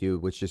that we do,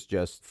 which is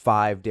just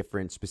 5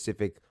 different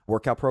specific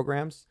workout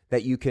programs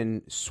that you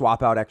can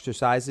swap out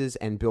exercises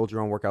and build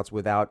your own workouts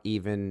without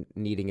even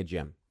needing a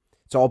gym.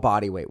 It's all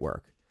body weight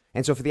work.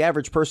 And so for the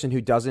average person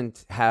who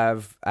doesn't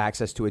have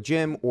access to a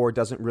gym or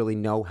doesn't really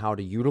know how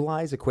to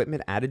utilize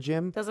equipment at a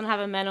gym. Doesn't have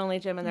a men-only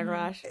gym in their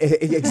garage.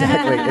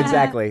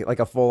 Exactly. Like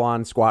a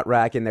full-on squat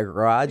rack in their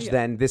garage. Yeah.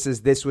 Then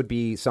this would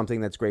be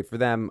something that's great for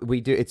them.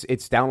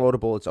 It's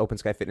downloadable. It's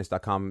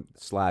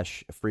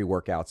openskyfitness.com/free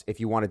workouts if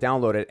you want to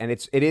download it. And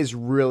it is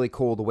really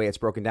cool the way it's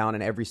broken down,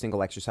 and every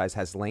single exercise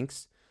has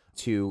links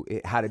to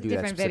how to do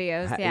different that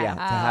videos,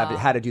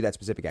 how to do that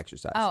specific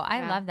exercise. Oh,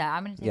 I love that.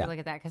 I'm going to take a look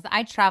at that because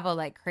I travel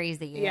like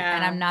crazy,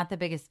 and I'm not the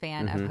biggest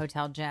fan of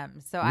hotel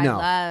gyms. So I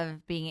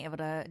love being able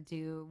to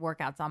do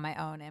workouts on my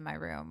own in my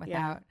room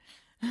without.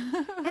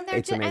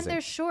 And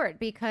they're short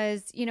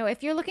because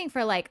if you're looking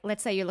for, like,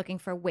 let's say you're looking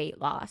for weight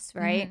loss,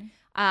 right?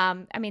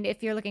 I mean,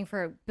 if you're looking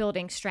for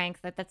building strength,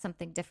 that's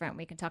something different.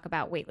 We can talk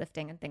about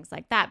weightlifting and things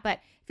like that. But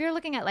if you're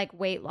looking at, like,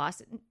 weight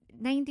loss,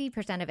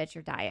 90% of it's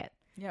your diet.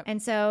 Yep.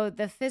 And so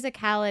the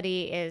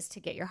physicality is to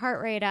get your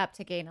heart rate up,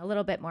 to gain a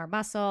little bit more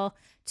muscle,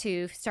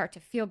 to start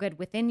to feel good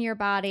within your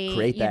body.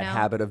 Create that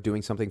habit of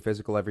doing something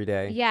physical every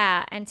day.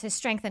 Yeah, and to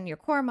strengthen your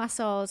core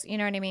muscles, you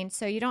know what I mean?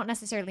 So you don't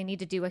necessarily need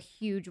to do a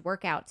huge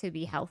workout to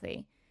be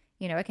healthy.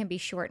 It can be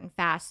short and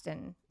fast.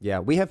 And yeah,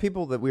 we have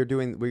people that we're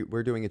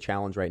doing a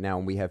challenge right now,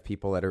 and we have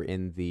people that are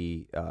in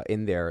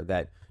there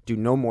that do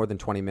no more than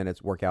 20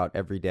 minutes workout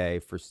every day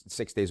for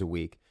 6 days a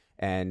week.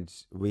 And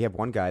we have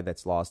one guy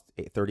that's lost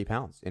 30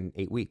 pounds in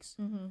 8 weeks.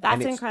 Mm-hmm.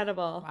 That's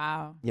incredible.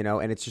 Wow.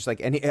 And it's just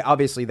like, and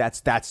obviously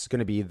that's going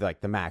to be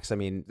like the max. I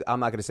mean, I'm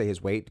not going to say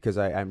his weight because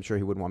I'm sure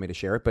he wouldn't want me to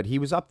share it, but he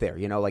was up there,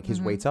 like his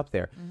weight's up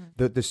there.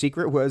 Mm-hmm. The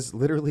secret was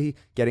literally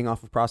getting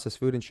off of processed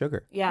food and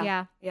sugar.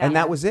 Yeah. And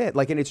that was it.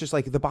 Like, and it's just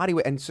like the body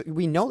weight. And so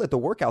we know that the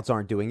workouts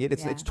aren't doing it.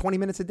 It's 20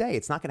 minutes a day.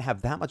 It's not going to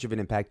have that much of an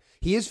impact.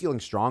 He is feeling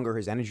stronger.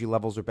 His energy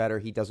levels are better.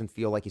 He doesn't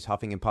feel like he's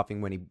huffing and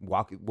puffing when he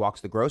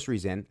walks the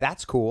groceries in.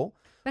 That's cool.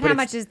 But how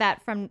much is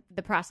that from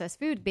the processed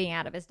food being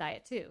out of his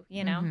diet too?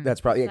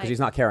 That's probably because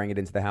he's not carrying it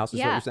into the house. Is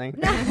what you're saying?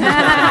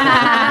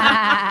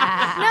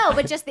 No,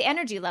 but just the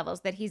energy levels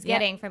that he's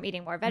getting from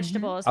eating more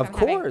vegetables. Of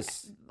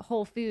course,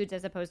 whole foods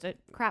as opposed to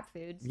crap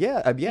foods.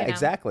 Yeah,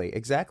 exactly.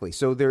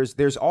 So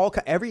there's all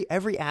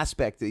every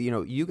aspect.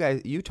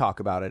 You talk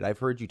about it. I've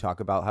heard you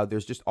talk about how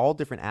there's just all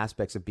different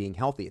aspects of being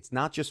healthy. It's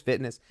not just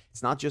fitness.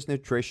 It's not just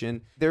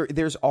nutrition.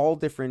 There's all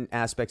different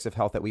aspects of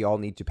health that we all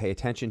need to pay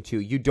attention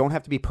to. You don't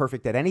have to be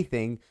perfect at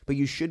anything, but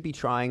you should be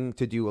trying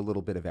to do a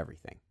little bit of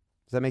everything.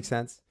 Does that make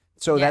sense?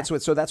 So that's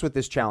what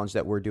this challenge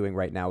that we're doing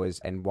right now is,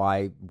 and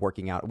why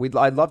working out.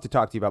 I'd love to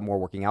talk to you about more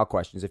working out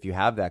questions if you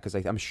have that, because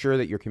I'm sure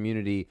that your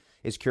community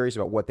is curious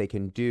about what they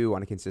can do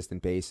on a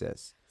consistent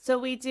basis. So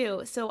we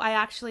do. So I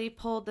actually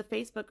pulled the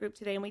Facebook group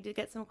today, and we did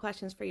get some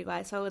questions for you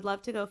guys. So I would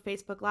love to go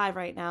Facebook Live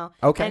right now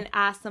and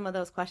ask some of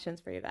those questions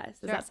for you guys.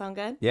 Does that sound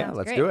good? Yeah,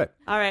 let's do it.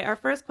 All right. Our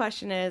first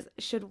question is,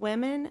 should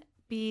women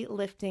be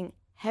lifting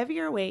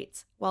heavier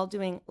weights while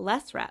doing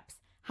less reps?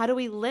 How do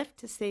we lift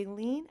to stay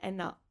lean and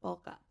not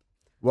bulk up?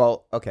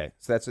 Well, okay.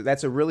 So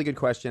that's a really good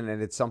question,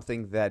 and it's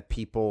something that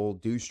people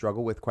do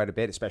struggle with quite a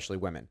bit, especially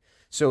women.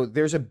 So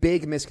there's a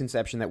big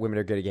misconception that women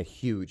are going to get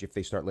huge if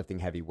they start lifting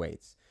heavy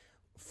weights.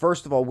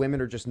 First of all, women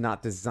are just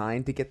not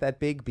designed to get that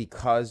big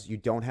because you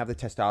don't have the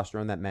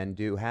testosterone that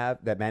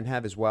men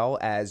have, as well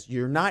as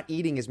you're not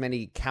eating as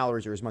many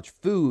calories or as much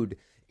food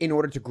in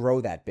order to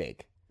grow that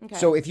big. Okay.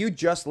 So if you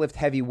just lift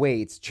heavy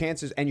weights,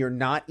 and you're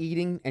not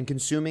eating and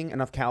consuming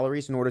enough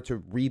calories in order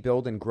to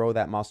rebuild and grow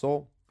that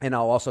muscle, and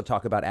I'll also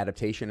talk about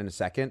adaptation in a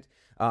second,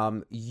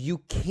 you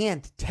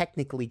can't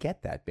technically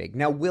get that big.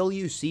 Now, will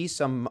you see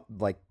some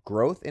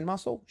growth in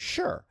muscle?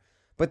 Sure.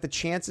 But the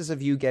chances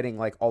of you getting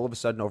all of a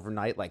sudden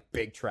overnight,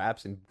 big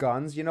traps and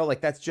guns,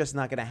 that's just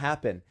not going to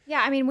happen.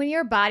 Yeah. I mean, when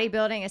you're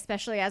bodybuilding,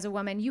 especially as a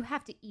woman, you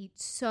have to eat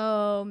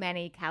so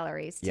many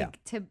calories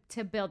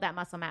to build that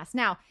muscle mass.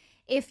 Now,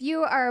 if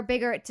you are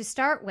bigger to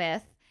start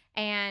with,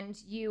 and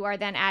you are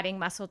then adding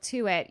muscle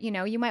to it,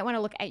 you might want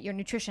to look at your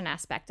nutrition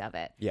aspect of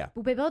it. Yeah.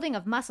 But building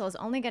of muscle is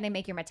only going to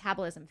make your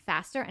metabolism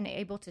faster and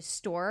able to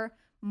store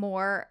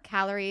more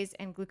calories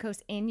and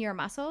glucose in your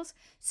muscles.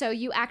 So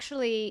you're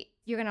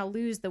going to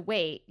lose the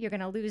weight. You're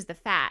going to lose the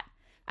fat.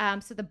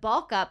 So the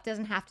bulk up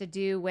doesn't have to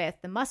do with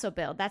the muscle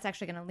build. That's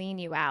actually going to lean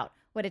you out.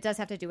 What it does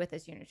have to do with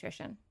is your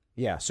nutrition.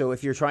 Yeah. So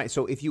if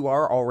you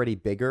are already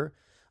bigger,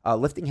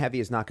 lifting heavy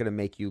is not going to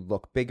make you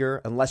look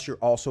bigger unless you're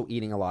also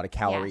eating a lot of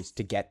calories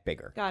to get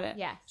bigger. Got it.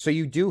 Yeah. So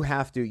you do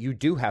have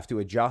to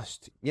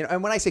adjust,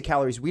 and when I say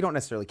calories, we don't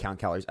necessarily count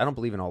calories. I don't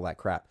believe in all that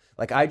crap.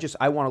 Like I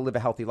want to live a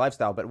healthy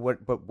lifestyle, but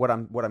what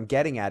I'm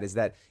getting at is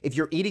that if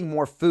you're eating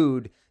more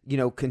food,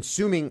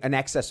 consuming an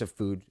excess of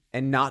food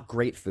and not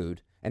great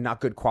food and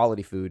not good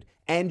quality food,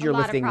 and you're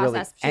lifting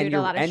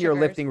you're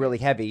lifting really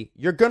heavy,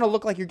 you're going to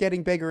look like you're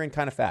getting bigger and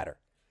kind of fatter.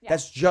 Yeah.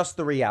 That's just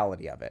the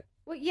reality of it.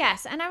 Well,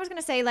 yes. And I was going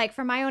to say, like,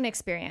 from my own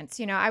experience,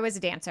 I was a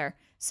dancer.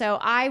 So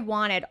I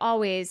wanted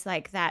always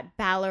like that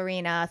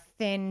ballerina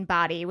thin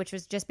body, which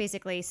was just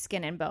basically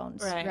skin and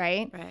bones,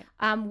 right?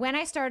 When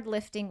I started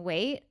lifting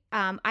weight,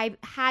 I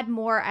had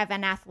more of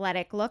an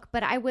athletic look,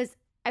 but I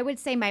would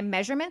say my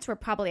measurements were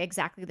probably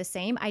exactly the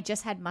same. I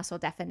just had muscle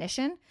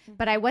definition,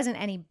 but I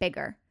wasn't any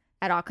bigger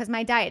at all because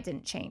my diet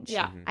didn't change.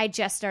 Yeah. I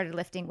just started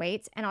lifting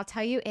weights, and I'll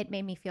tell you, it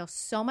made me feel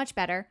so much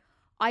better.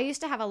 I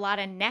used to have a lot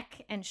of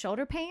neck and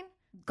shoulder pain,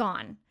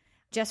 gone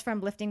just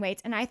from lifting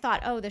weights. And I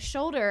thought, the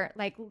shoulder,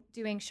 like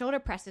doing shoulder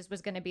presses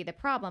was going to be the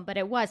problem, but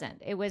it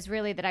wasn't. It was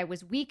really that I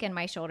was weak in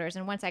my shoulders.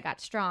 And once I got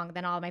strong,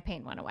 then all my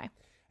pain went away.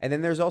 And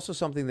then there's also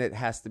something that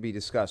has to be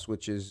discussed,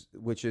 which is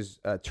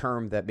a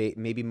term that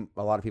maybe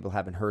a lot of people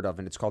haven't heard of,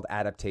 and it's called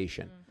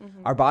adaptation.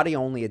 Mm-hmm. Our body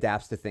only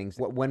adapts to things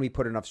when we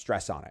put enough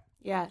stress on it.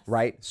 Yes.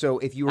 Right? So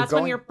if you were That's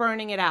when you're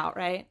burning it out,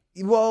 right?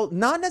 Well,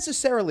 not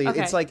necessarily.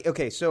 Okay. It's like,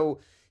 so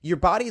your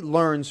body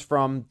learns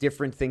from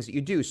different things that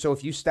you do. So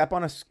if you step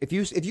on if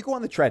you go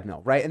on the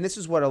treadmill, right? And this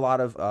is what a lot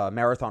of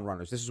marathon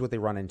runners, this is what they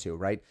run into,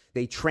 right?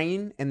 They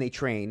train and they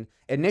train.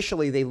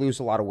 Initially, they lose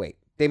a lot of weight.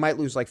 They might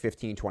lose like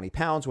 15, 20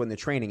 pounds when they're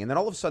training. And then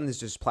all of a sudden, there's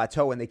this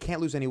plateau and they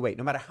can't lose any weight,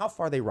 no matter how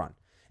far they run.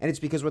 And it's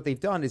because what they've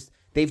done is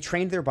they've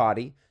trained their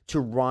body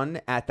to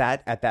run at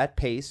that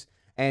pace.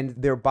 And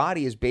their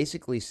body is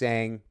basically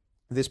saying,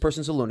 this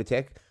person's a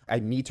lunatic. I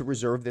need to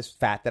reserve this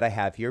fat that I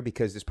have here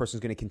because this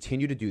person's going to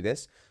continue to do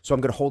this. So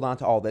I'm going to hold on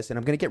to all this, and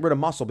I'm going to get rid of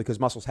muscle because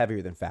muscle's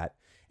heavier than fat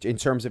in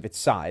terms of its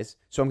size.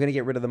 So I'm going to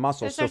get rid of the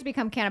muscle. It starts to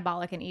become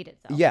catabolic and eat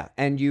itself. Yeah,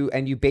 and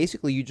you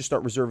basically you just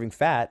start reserving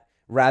fat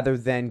rather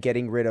than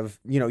getting rid of,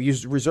 you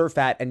reserve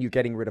fat and you're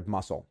getting rid of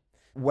muscle.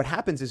 What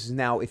happens is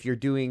now if you're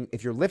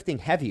lifting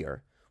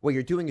heavier, what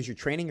you're doing is you're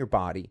training your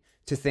body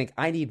to think,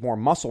 I need more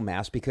muscle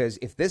mass because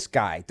if this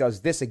guy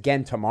does this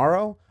again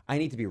tomorrow, I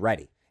need to be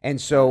ready. And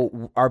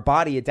so our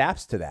body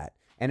adapts to that,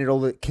 and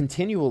it'll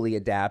continually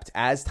adapt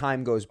as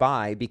time goes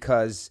by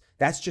because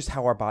that's just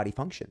how our body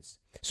functions.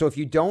 So if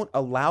you don't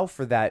allow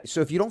for that, so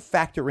if you don't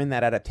factor in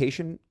that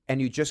adaptation and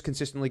you just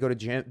consistently go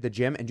to the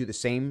gym and do the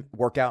same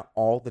workout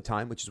all the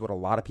time, which is what a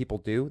lot of people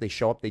do, they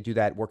show up, they do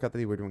that workout that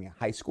they were doing in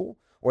high school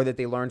or that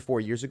they learned 4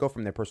 years ago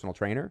from their personal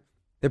trainer,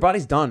 their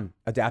body's done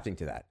adapting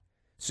to that.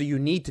 So you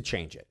need to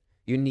change it.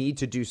 You need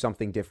to do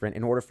something different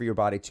in order for your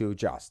body to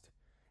adjust.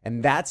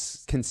 And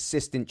that's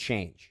consistent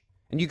change.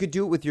 And you could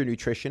do it with your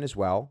nutrition as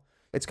well.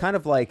 It's kind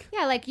of like...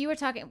 Yeah, like you were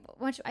talking...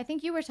 I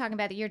think you were talking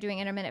about that you're doing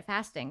intermittent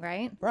fasting,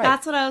 right? Right.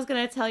 That's what I was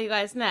going to tell you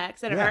guys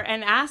next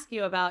and ask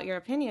you about your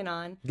opinion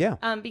on. Yeah.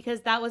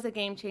 Because that was a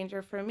game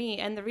changer for me.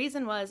 And the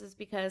reason is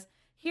because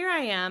here I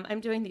am. I'm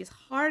doing these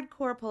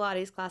hardcore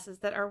Pilates classes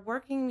that are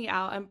working me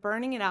out. I'm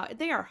burning it out.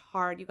 They are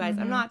hard, you guys.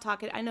 Mm-hmm. I'm not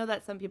talking... I know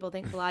that some people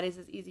think Pilates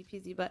is easy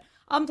peasy, but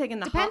I'm taking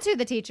the... Depends who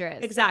the teacher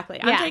is. Exactly.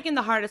 Yeah. I'm taking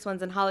the hardest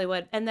ones in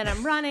Hollywood. And then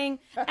I'm running.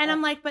 And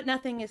I'm like, but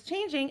nothing is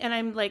changing. And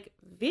I'm like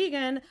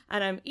vegan.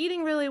 And I'm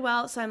eating really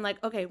well. So I'm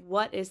like, okay,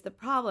 what is the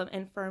problem?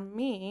 And for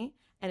me,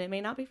 and it may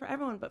not be for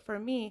everyone, but for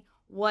me,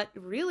 what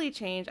really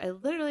changed, I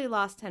literally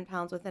lost 10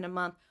 pounds within a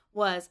month,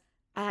 was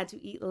I had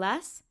to eat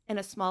less in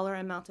a smaller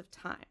amount of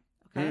time.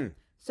 Okay.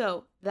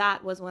 So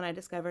that was when I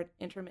discovered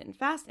intermittent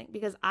fasting,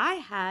 because I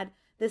had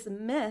this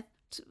myth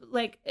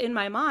in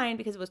my mind,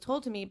 because it was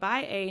told to me by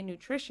a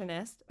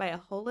nutritionist, by a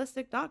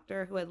holistic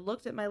doctor who had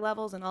looked at my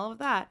levels and all of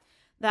that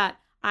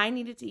I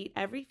needed to eat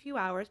every few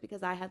hours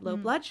because I had low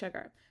blood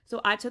sugar.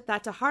 So I took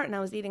that to heart and I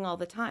was eating all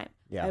the time.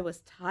 Yeah. I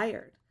was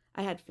tired.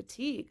 I had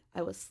fatigue.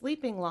 I was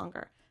sleeping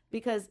longer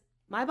because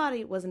my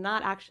body was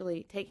not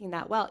actually taking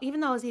that well.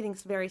 Even though I was eating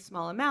very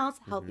small amounts,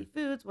 healthy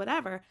foods,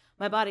 whatever,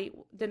 my body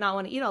did not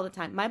want to eat all the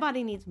time. My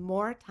body needs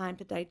more time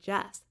to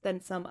digest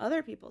than some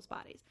other people's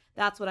bodies.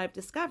 That's what I've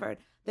discovered.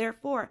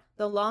 Therefore,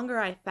 the longer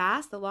I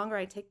fast, the longer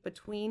I take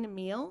between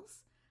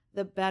meals,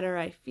 the better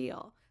I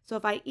feel. So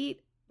if I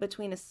eat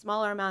between a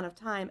smaller amount of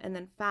time and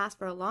then fast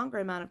for a longer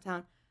amount of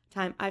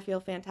time, I feel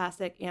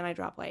fantastic and I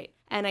drop weight.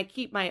 And I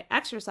keep my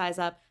exercise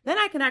up. Then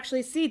I can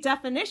actually see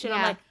definition. Yeah.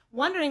 I'm like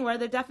wondering where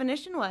the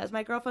definition was.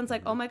 My girlfriend's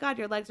like, oh my God,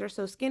 your legs are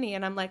so skinny.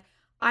 And I'm like,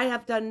 I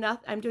have done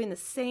nothing. I'm doing the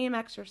same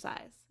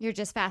exercise. You're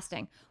just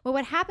fasting. Well,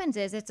 what happens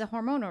is it's a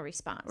hormonal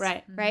response,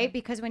 Right. Right,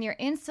 because when you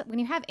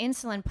have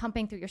insulin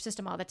pumping through your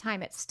system all the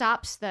time, it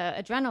stops the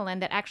adrenaline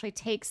that actually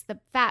takes the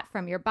fat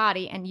from your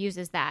body and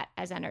uses that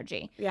as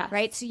energy. Yes.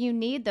 Right. So you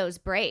need those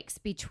breaks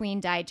between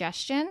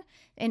digestion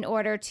in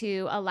order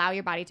to allow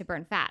your body to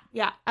burn fat.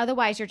 Yeah.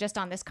 Otherwise, you're just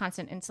on this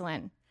constant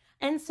insulin.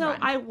 And so Run.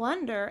 I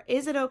wonder,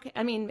 is it okay?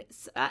 I mean,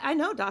 I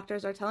know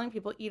doctors are telling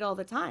people eat all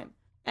the time.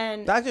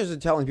 And Doctors are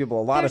telling people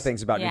a lot of There's-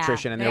 things about Yeah,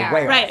 nutrition, and they they're are.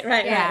 way right.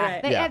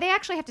 off. They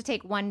actually have to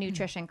take one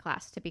nutrition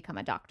class to become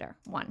a doctor.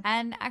 One.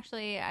 And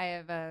actually, I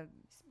have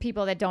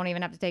People that don't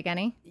even have to take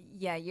any.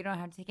 you don't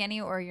have to take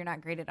any, or you're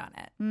not graded on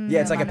it. Yeah,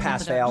 it's like a lot of people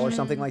pass-fail or don't.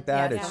 something like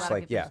Yeah, that. a It's lot just of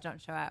like, people yeah. just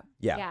don't show up.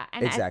 Yeah,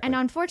 And, exactly. and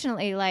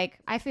unfortunately, like,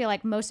 I feel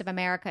like most of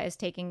America is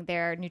taking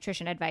their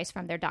nutrition advice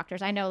from their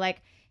doctors. I know,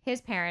 like,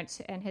 his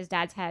parents and his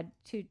dad's had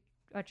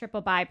a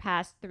triple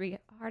bypass, 3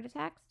 heart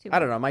attacks. I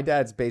don't know. My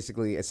dad's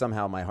basically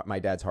somehow my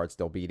dad's heart's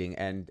still beating,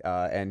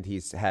 and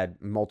he's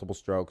had multiple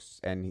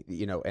strokes, and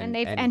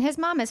And his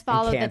mom has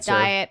followed the cancer.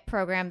 diet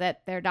program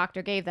that their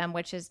doctor gave them,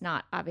 which has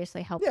not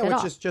obviously helped yeah, at all.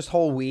 which is just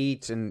whole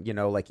wheat and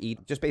like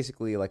eat just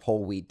basically like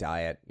whole wheat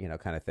diet,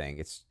 kind of thing.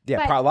 It's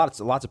But- lots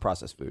of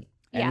processed food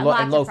and,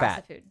 lots and low of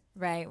processed fat. food.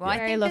 Right. Well,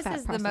 Very I low think fat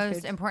this is the processed most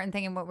foods. important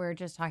thing in what we were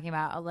just talking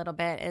about a little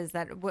bit is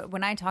that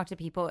when I talk to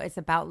people, it's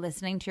about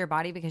listening to your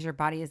body, because your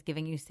body is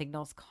giving you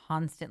signals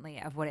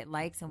constantly of what it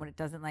likes and what it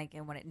doesn't like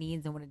and what it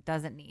needs and what it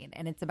doesn't need.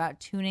 And it's about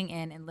tuning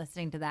in and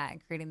listening to that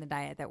and creating the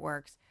diet that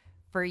works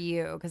for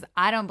you. Because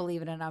I don't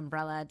believe in an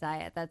umbrella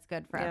diet that's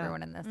good for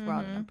everyone in this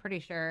world. And I'm pretty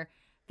sure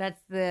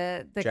that's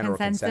the General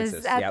consensus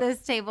consensus, at yep.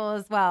 this table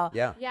as well.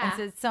 Yeah. Yeah. And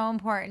so it's so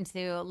important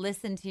to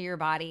listen to your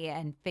body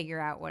and figure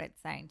out what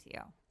it's saying to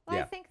you. Well,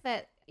 Yeah. I think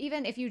that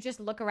even if you just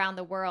look around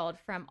the world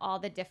from all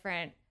the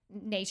different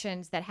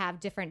nations that have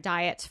different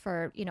diets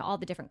for, all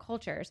the different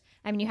cultures.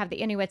 I mean, you have the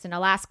Inuits in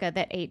Alaska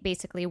that ate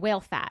basically whale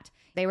fat.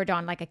 They were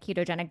on like a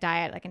ketogenic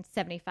diet, like a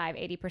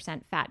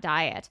 75-80% fat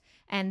diet,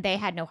 and they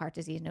had no heart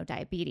disease, no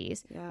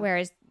diabetes. Yeah.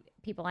 Whereas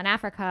people in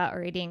Africa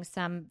are eating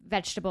some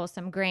vegetables,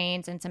 some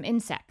grains, and some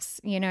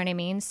insects. You know what I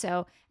mean?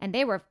 So, and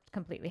they were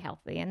completely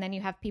healthy. And then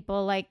you have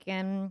people like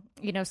in,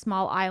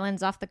 small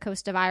islands off the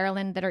coast of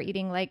Ireland that are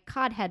eating like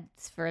cod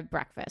heads for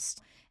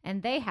breakfast,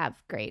 and they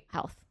have great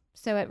health.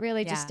 So it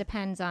really just Yeah.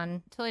 depends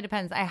on. Totally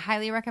depends. I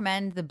highly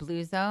recommend the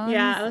Blue Zones.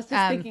 Yeah, I was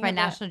just thinking by of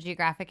that. National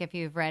Geographic. If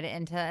you've read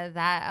into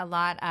that a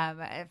lot,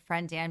 a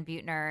friend Dan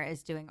Buettner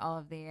is doing all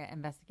of the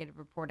investigative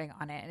reporting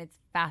on it, and it's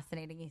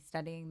fascinating. He's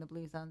studying the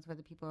Blue Zones where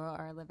the people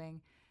are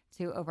living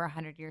to over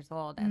 100 years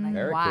old, and like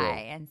Very why.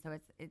 cool. And so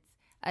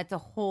it's a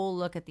whole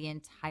look at the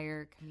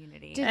entire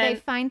community. Did they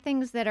find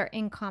things that are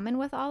in common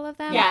with all of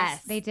them?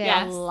 Yes. they did.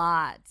 Yes. a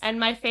lot. And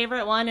my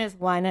favorite one is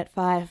wine at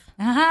 5.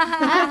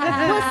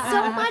 Well,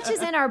 so much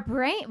is in our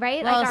brain,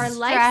 right? Well, like our stress.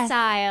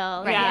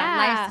 lifestyle. Right. Yeah.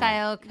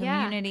 Lifestyle,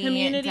 Yeah. community,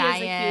 Community is a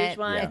huge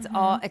diet.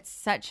 one. It's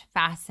such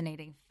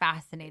fascinating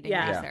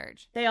Yeah.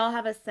 research. They all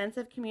have a sense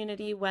of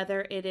community,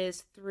 whether it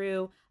is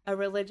through a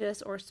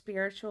religious or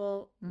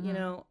spiritual,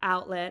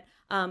 outlet.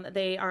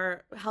 They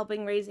are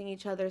helping raising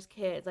each other's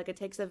kids. Like, it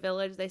takes a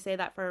village. They say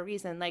that for a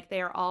reason. Like,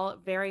 they are all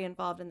very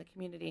involved in the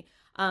community.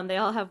 They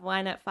all have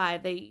wine at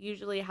 5. They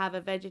usually have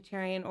a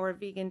vegetarian or a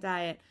vegan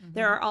diet.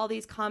 There are all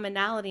these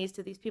commonalities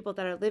to these people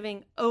that are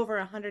living over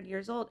 100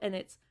 years old, and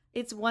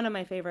it's one of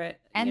my favorite.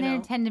 And they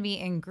tend to be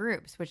in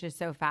groups, which is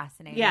so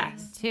fascinating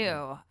Yes.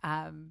 too.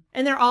 and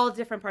they're all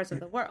different parts of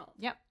the world.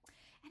 Yep.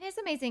 And it's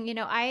amazing.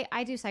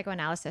 I do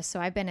psychoanalysis, so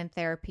I've been in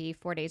therapy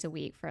 4 days a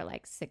week for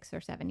like 6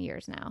 or 7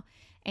 years now.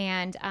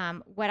 And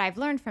what I've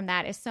learned from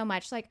that is so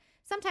much. Like,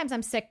 sometimes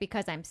I'm sick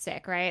because I'm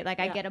sick, right? Like,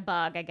 I get a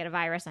bug, I get a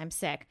virus, I'm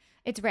sick.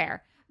 It's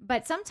rare.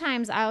 But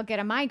sometimes I'll get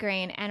a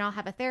migraine and I'll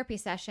have a therapy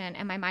session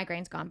and my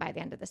migraine's gone by the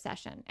end of the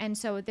session. And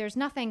so there's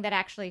nothing that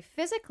actually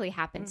physically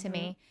happened to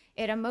me.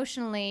 It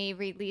emotionally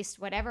released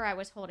whatever I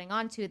was holding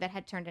on to that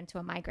had turned into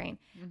a migraine.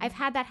 I've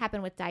had that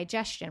happen with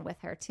digestion with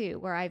her too,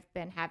 where I've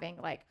been having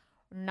like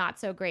not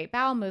so great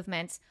bowel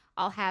movements.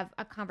 I'll have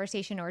a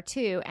conversation or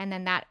two and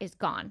then that is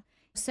gone.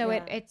 So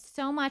it's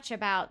so much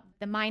about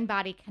the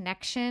mind-body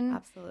connection,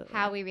 Absolutely.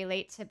 how we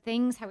relate to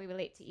things, how we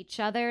relate to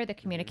each other, the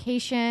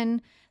communication,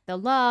 the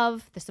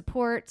love, the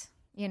support.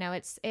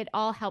 It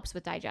all helps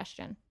with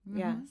digestion.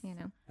 Yes.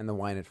 And the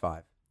wine at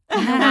 5.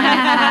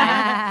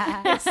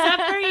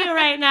 Except for you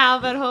right now,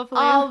 but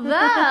hopefully. Although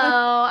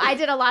I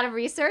did a lot of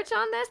research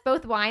on this,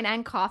 both wine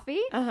and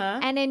coffee.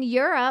 And in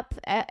Europe,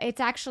 it's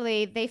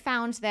actually, they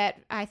found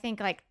that I think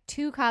like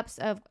 2 cups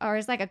of, or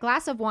it's like a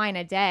glass of wine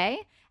a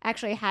day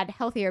actually had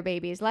healthier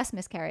babies, less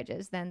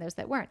miscarriages than those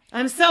that weren't.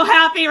 I'm so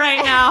happy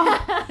right now.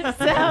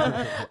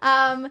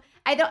 So,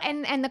 I don't,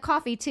 and the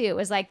coffee too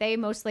is like they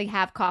mostly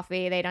have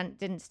coffee. They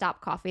didn't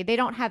stop coffee. They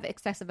don't have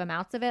excessive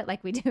amounts of it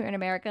like we do in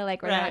America.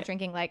 Like, we're not Right.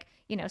 drinking like,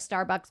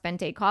 Starbucks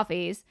Venti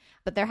coffees,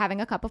 but they're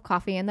having a cup of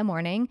coffee in the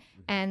morning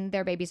and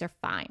their babies are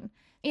fine.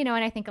 And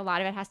I think a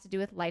lot of it has to do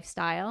with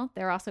lifestyle.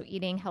 They're also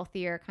eating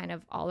healthier kind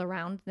of all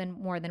around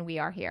more than we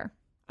are here.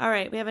 All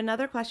right, we have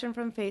another question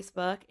from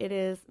Facebook. It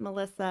is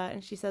Melissa,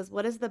 and she says,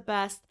 what is the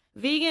best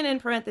vegan in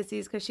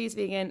parentheses, because she's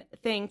vegan,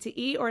 thing to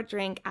eat or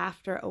drink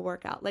after a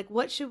workout. Like,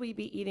 what should we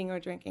be eating or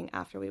drinking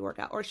after we work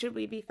out? Or should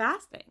we be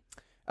fasting?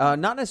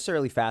 Not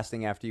necessarily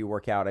fasting after you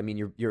work out. I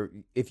mean,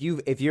 if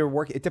you're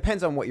work, it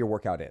depends on what your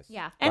workout is.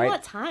 Yeah. And right?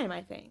 what time,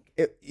 I think.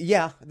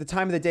 The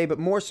time of the day, but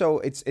more so,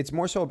 it's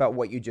more so about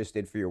what you just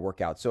did for your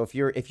workout. So if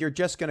you're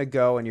just gonna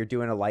go and you're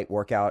doing a light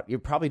workout, you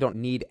probably don't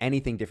need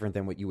anything different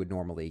than what you would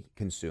normally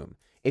consume.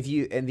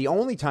 And the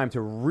only time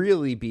to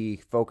really be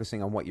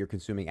focusing on what you're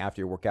consuming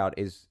after your workout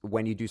is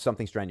when you do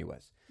something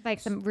strenuous. Like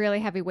some really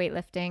heavy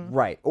weightlifting.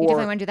 Right. You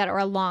definitely want to do that, or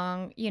a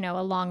long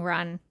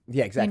run.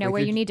 Yeah, exactly.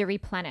 Where you need to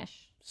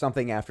replenish.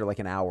 Something after like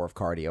an hour of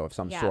cardio of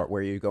some sort,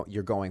 where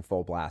you're going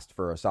full blast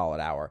for a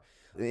solid hour.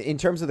 In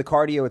terms of the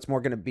cardio, it's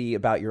more going to be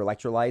about your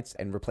electrolytes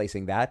and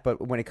replacing that.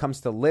 But when it comes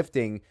to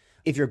lifting,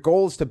 if your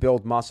goal is to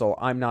build muscle,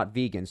 I'm not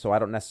vegan, so I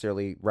don't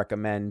necessarily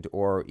recommend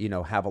or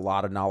have a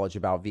lot of knowledge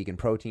about vegan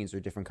proteins or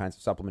different kinds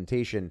of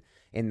supplementation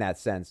in that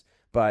sense.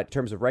 But in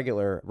terms of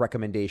regular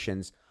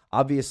recommendations,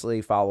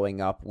 obviously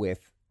following up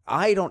with,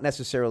 I don't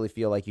necessarily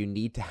feel like you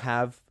need to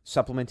have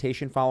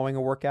supplementation following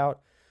a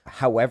workout.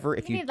 However,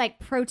 if you need like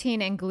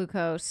protein and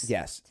glucose,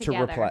 to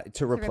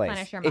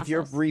replace your muscles. If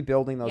you're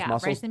rebuilding those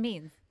muscles, rice and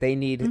beans. They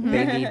need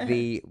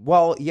the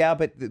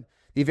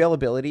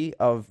availability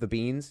of the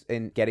beans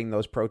and getting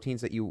those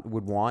proteins that you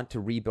would want to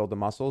rebuild the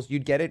muscles.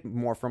 You'd get it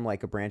more from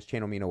like a branched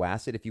chain amino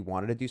acid if you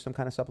wanted to do some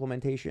kind of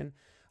supplementation,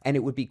 and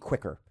it would be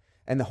quicker.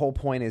 And the whole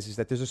point is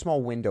that there's a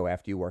small window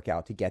after you work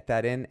out to get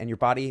that in, and your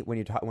body, when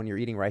you're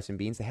eating rice and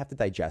beans, they have to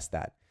digest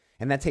that,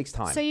 and that takes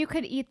time. So you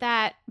could eat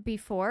that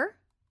before.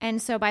 And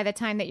so by the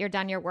time that you're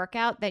done your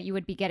workout, that you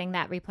would be getting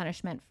that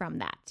replenishment from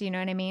that. Do you know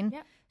what I mean?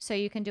 Yep. So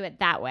you can do it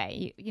that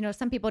way.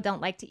 Some people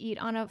don't like to eat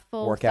on a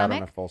full workout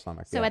stomach. on a full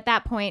stomach. So at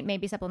that point,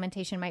 maybe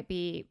supplementation might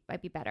be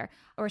better,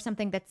 or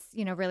something that's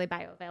really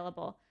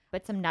bioavailable.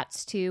 But some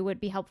nuts too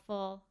would be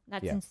helpful.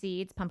 Nuts and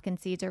seeds, pumpkin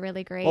seeds are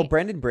really great. Well,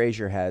 Brendan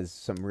Brazier has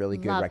some really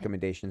good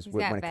recommendations He's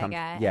when got it comes.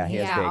 Vega, Yeah, he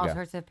has Vega. all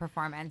sorts of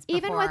performance.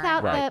 Even before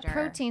without and the after.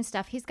 protein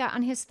stuff, he's got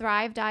on his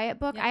Thrive diet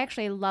book. I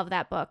actually love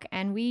that book,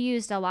 and we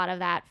used a lot of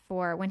that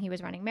for when he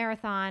was running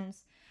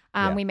marathons.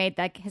 We made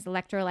like his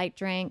electrolyte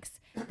drinks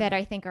that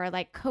I think are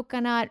like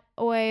coconut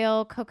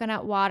oil,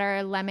 coconut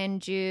water,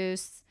 lemon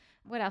juice.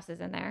 What else is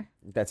in there?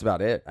 That's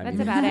about it. That's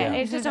about it.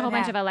 It's just a whole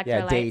bunch of electrolytes.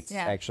 Yeah, dates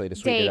actually to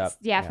sweeten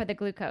it up. For the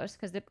glucose,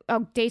 because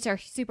dates are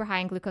super high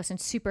in glucose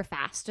and super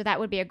fast. So that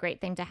would be a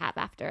great thing to have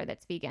after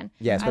that's vegan.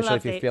 Yeah, especially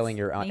if you're dates. feeling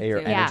your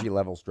energy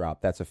levels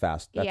drop. That's a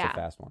fast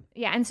one.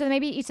 Yeah, and so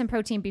maybe eat some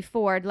protein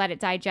before, let it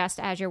digest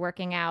as you're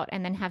working out,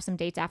 and then have some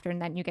dates after,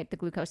 and then you get the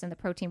glucose, and the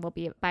protein will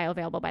be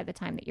bioavailable by the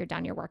time that you're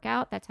done your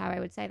workout. That's how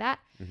I would say that.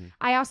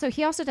 Mm-hmm.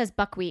 He also does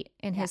buckwheat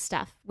in his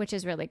stuff, which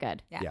is really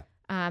good. Yeah.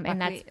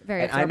 And that's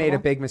very And I made a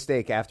big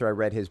mistake after I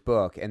read his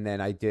book, and then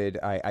I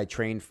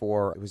trained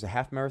for, it was a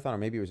half marathon or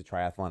maybe it was a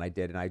triathlon I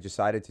did, and I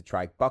decided to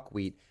try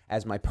buckwheat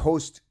as my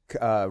post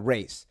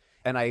race.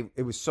 And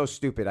it was so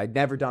stupid. I'd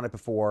never done it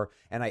before,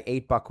 and I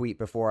ate buckwheat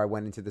before I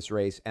went into this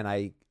race, and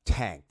I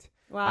tanked.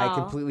 Wow. I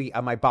completely,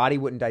 my body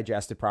wouldn't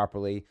digest it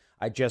properly.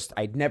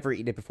 I'd never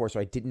eaten it before, so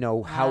I didn't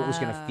know how it was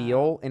going to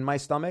feel in my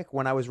stomach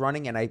when I was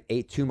running, and I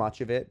ate too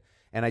much of it.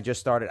 And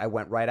I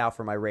went right out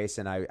for my race,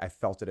 and I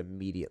felt it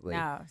immediately.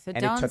 No, so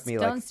and don't it took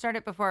me start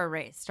it before a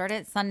race. Start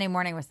it Sunday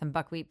morning with some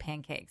buckwheat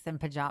pancakes and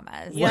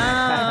pajamas. Yeah.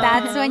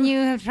 That's when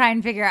you try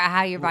and figure out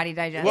how your body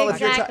digests. Well,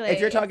 Exactly, if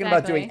you're talking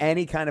about doing exactly.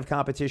 any kind of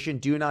competition,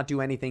 do not do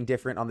anything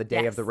different on the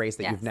day of the race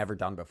that you've never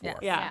done before. Yes.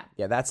 Yeah.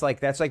 Yeah, that's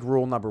like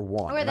rule number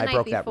one. Or and the I night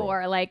broke that rule.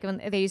 before, like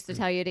when they used to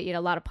tell you to eat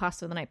a lot of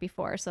pasta the night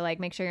before. So like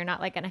make sure you're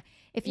not like gonna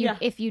if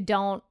you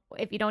don't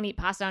eat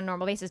pasta on a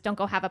normal basis, don't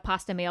go have a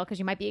pasta meal because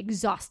you might be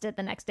exhausted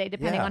the next day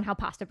depending on how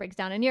pasta breaks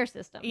down in your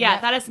system. Yeah,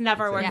 that has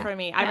never worked Yeah. for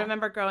me. I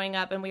remember growing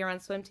up and we were on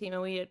swim team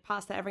and we ate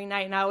pasta every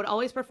night, and I would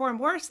always perform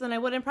worse than I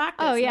would in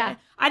practice. Oh, And yeah.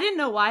 I didn't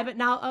know why, but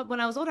now when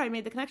I was older, I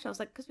made the connection. I was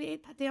like, because we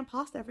ate that damn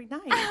pasta every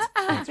night.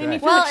 It made me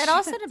feel Well, like it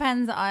also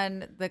depends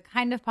on the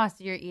kind of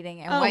pasta you're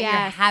eating and Oh, what you're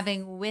yes.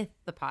 having with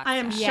the pasta. I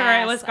am sure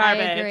Yes, it was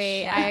garbage.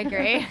 I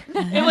agree.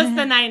 It was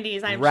the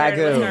 90s. I'm sure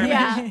it was Ragu.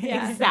 garbage.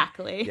 Yeah.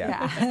 Exactly.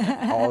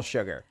 Yeah. All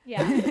sugar.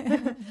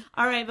 Yeah.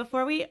 All right,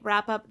 before we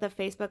wrap up the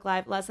Facebook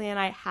Live, Leslie and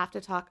I have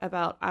to talk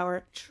about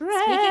our trip.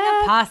 Speaking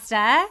of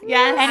pasta,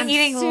 Yes, and I'm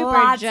eating super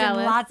lots jealous.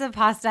 and lots of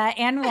pasta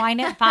and wine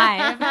at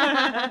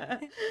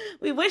 5.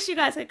 We wish you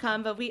guys could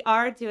come, but we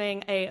are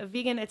doing a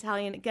vegan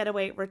Italian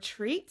getaway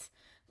retreat.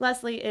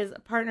 Leslie is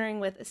partnering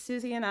with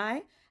Susie and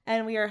I,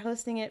 and we are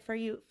hosting it for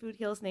you, Food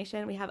Heals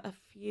Nation. We have a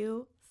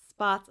few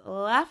spots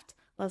left.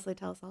 Leslie,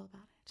 tell us all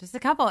about it. Just a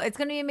couple. It's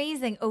going to be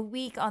amazing. A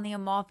week on the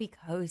Amalfi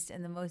Coast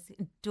in the most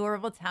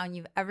adorable town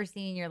you've ever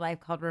seen in your life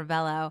called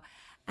Ravello.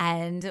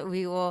 And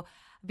we will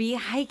be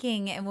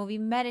hiking and we'll be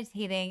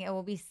meditating and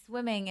we'll be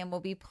swimming and we'll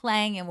be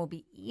playing and we'll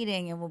be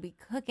eating and we'll be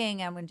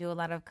cooking. I'm going to do a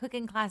lot of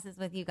cooking classes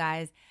with you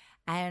guys.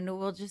 And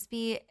we'll just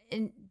be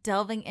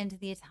delving into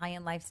the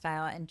Italian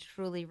lifestyle and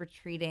truly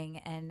retreating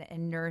and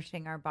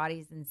nourishing our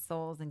bodies and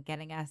souls and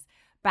getting us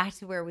back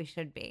to where we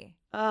should be.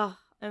 Oh,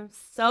 I'm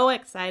so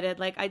excited.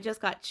 Like, I just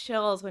got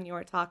chills when you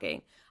were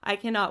talking. I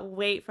cannot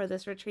wait for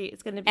this retreat.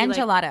 It's going to be And like,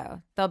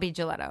 gelato. There'll be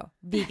gelato.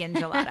 Vegan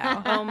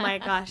gelato. oh my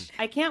gosh.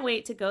 I can't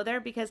wait to go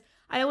there because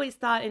I always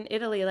thought in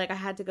Italy, like, I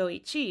had to go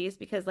eat cheese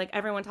because, like,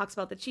 everyone talks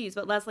about the cheese,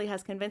 but Leslie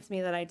has convinced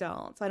me that I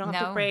don't. So I don't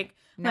have to break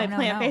my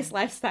plant-based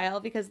lifestyle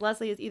because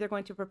Leslie is either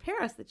going to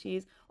prepare us the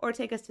cheese or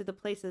take us to the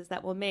places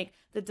that will make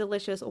the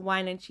delicious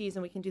wine and cheese,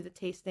 and we can do the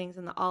tastings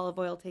and the olive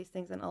oil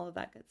tastings and all of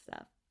that good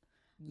stuff.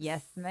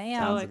 Yes,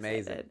 ma'am. Sounds So amazing.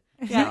 excited.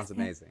 Sounds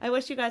amazing. I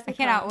wish you guys I could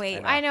cannot come.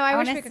 wait. I know. I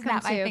wish wanna we could come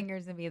snap my too.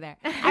 fingers and be there.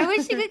 I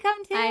wish you could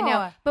come too. I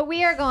know. But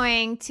we are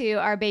going to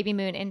our baby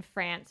moon in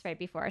France right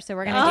before. So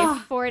we're going to do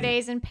 4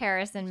 days in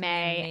Paris in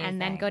May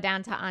and then amazing. go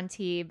down to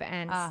Antibes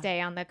and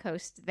stay on the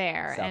coast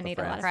there South and of eat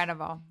a lot of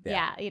Incredible.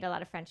 eat a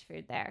lot of French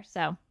food there.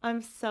 So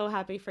I'm so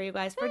happy for you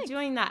guys for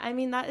doing that. I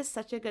mean, that is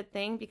such a good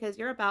thing because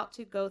you're about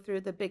to go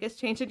through the biggest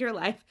change in your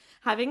life,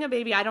 having a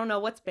baby. I don't know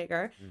what's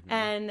bigger.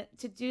 And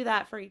to do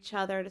that for each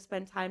other, to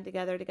spend time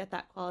together, to get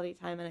that quality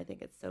time. And I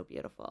think it's so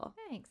beautiful.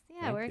 thanks.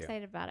 Yeah, Thank we're you.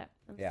 excited about it.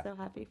 I'm Yeah. so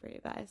happy for you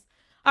guys.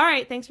 All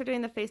right. Thanks for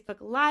doing the Facebook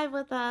Live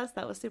with us.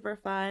 That was super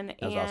fun.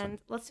 was and awesome.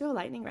 let's do a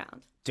lightning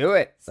round. Do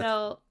it.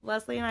 So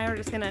Leslie and I are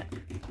just going to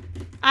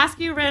ask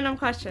you random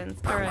questions.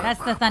 All right. That's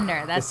the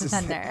thunder. That's the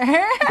thunder.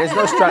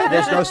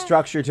 There's no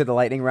structure to the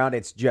lightning round.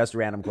 It's just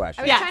random I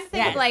questions. was Yes, trying to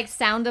think yes. of like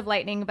sound of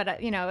lightning, but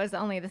it was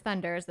only the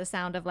thunder is the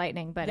sound of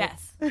lightning. But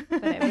Yes. but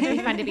it would be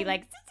fun to be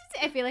like.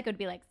 I feel like it would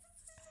be like.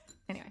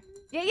 Anyway,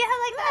 yeah, like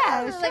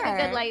that. like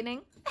a good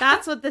lightning.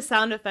 That's what the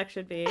sound effect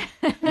should be.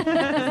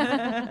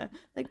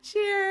 Like,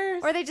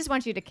 cheers. Or they just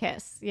want you to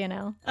kiss. You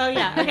know. Oh,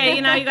 yeah. Okay.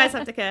 You guys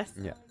have to kiss.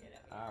 Yeah.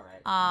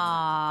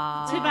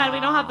 Aww. Too bad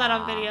we don't have that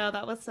on video.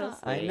 That was so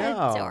sweet. I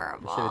know.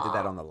 Adorable. Should have did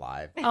that on the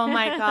live. Oh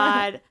my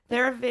God.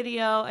 Their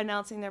video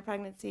announcing their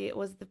pregnancy, it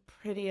was the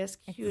prettiest,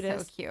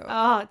 cutest. so cute.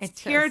 Oh, it's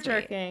so tear sweet.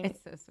 jerking.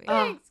 It's so sweet.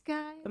 Oh, Thanks,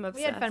 guys. I'm We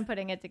had obsessed. fun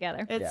putting it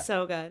together. It's Yeah.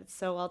 so good. It's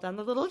so well done.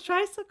 The little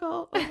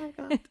tricycle. Oh my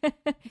God.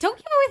 Don't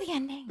give away the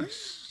ending.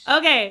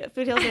 Okay,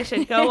 Food Heals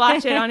Nation, go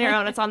watch it on your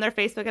own. It's on their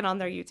Facebook and on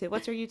their YouTube.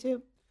 What's your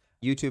YouTube?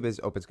 YouTube is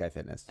Open Sky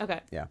Fitness. Okay.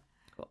 Yeah.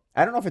 Cool.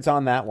 I don't know if it's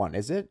on that one.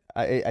 Is it?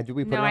 Do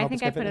we put it No, on I Open think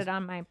Sky I put Fitness? it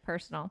on my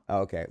personal. Oh,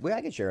 okay. Well,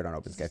 I can share it on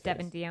Open Sky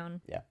Devin Fitness.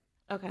 Dion. Yeah.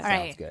 Okay. All Sounds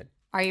right. good.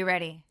 Are you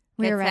ready?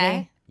 We're Good, set,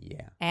 ready.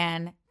 Yeah.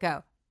 And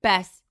go.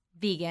 Best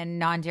vegan,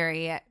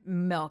 non-dairy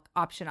milk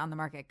option on the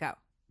market. Go.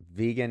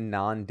 Vegan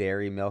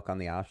non-dairy milk on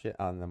the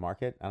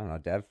market. I don't know,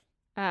 Dev.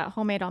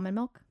 Homemade almond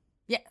milk.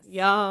 Yes.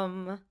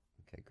 Yum.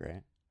 Okay,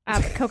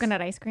 great.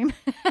 Coconut ice cream.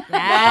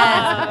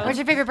 Yes. What's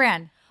your favorite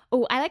brand?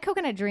 Oh, I like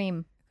Coconut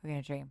Dream.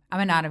 Coconut Dream.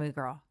 I'm a Nanamu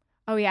girl.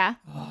 Oh yeah.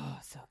 Oh,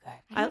 so good.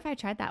 I don't know if I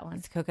tried that one.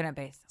 It's coconut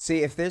based.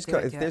 See, if there's Do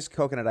it, if do there's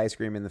coconut ice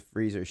cream in the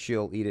freezer,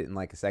 she'll eat it in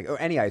like a second. Or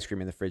any ice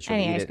cream in the fridge, she'll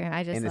Any eat ice it cream.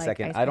 I just in a like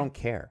second. ice I don't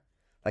care.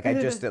 Like I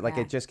just like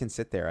Yeah. it just can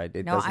sit there. It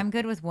No, doesn't. I'm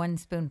good with one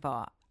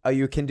spoonful. Oh,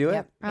 you can do it.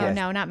 Yep. Oh Yes.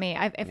 no, not me.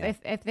 If Yeah.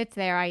 if it's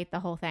there, I eat the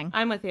whole thing.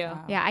 I'm with you. Oh.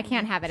 Yeah, I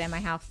can't have it in my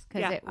house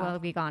because Yeah. it will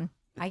be gone.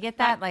 I get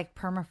that like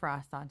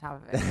permafrost on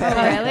top of it.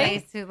 really?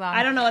 It's too long.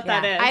 I don't know what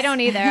that is. I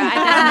don't either. That's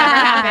never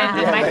happened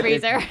in Yeah, my they-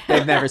 freezer.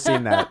 They've never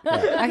seen that.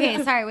 Yeah.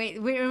 Okay, sorry.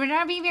 Wait, we're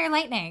not being very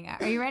lightning.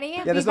 Are you ready?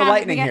 Yeah, there's no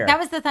lightning here. That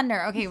was the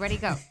thunder. Okay, ready,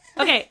 go.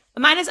 Okay,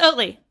 mine is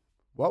Oatly.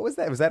 What was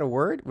that? Was that a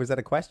word? Was that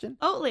a question?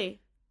 Oatly.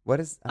 What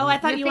is? Oh, I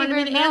thought Your you wanted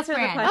me to favorite milk answer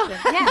brand. the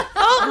question. Yeah.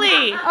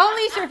 Oatly.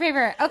 Oatly's your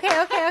favorite. Okay,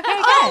 good.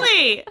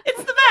 Oatly. It's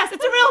the best.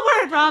 It's a real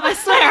word, Rob. I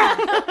swear.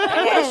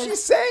 what is she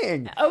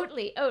saying?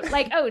 Oatly,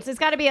 like oats. It's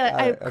got to be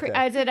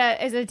okay.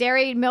 is it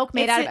dairy milk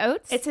made out of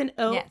oats? It's an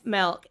oat Yes.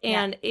 milk,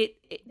 and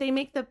they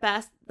make the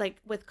best like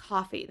with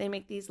coffee. They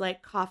make these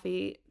like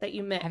coffee that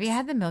you mix. Have you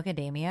had the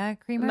Milkademia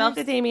creamers?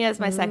 Milkademia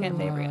is my second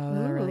favorite. Oh,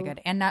 they're really good.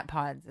 And Nut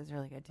Pods is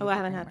really good too. Oh, I the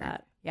haven't had creamer.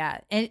 that. Yeah,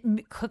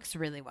 it cooks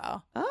really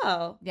well.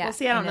 Oh, Yeah. Well,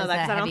 see, I don't and know is that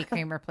a because I heavy don't,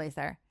 cream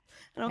replacer.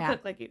 I don't yeah.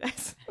 cook like you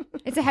guys.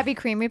 It's a heavy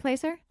cream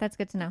replacer. That's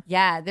good to know.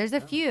 Yeah, there's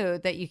a few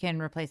that you can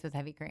replace with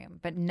heavy cream,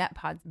 but Nut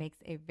Pods makes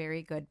a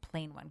very good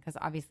plain one because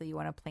obviously you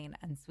want a plain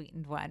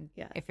unsweetened one.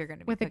 Yeah. If you're going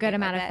to be With a good cooking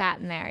amount with of it. fat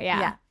in there.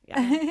 Yeah.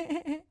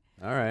 Yeah.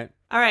 All right.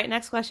 All right,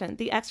 next question.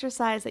 The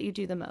exercise that you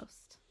do the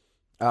most.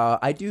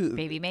 I do.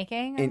 Baby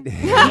making.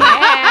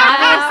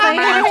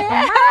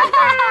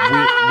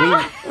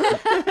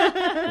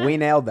 we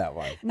nailed that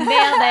one.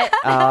 Nailed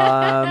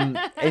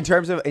it. In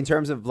terms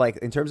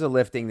of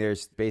lifting,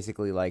 there's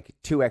basically like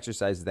two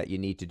exercises that you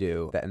need to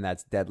do, and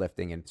that's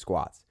deadlifting and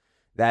squats.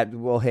 That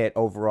will hit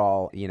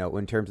overall,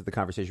 in terms of the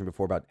conversation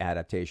before about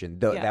adaptation,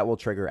 that will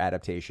trigger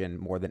adaptation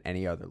more than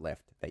any other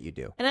lift that you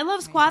do. And I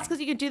love squats because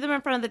you can do them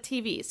in front of the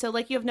TV. So,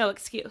 like, you have no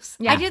excuse.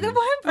 I do the one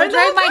Or blow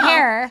drying my no.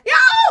 hair. Yeah,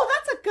 oh,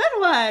 that's a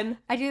good one.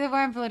 I do the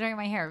one blow drying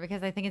my hair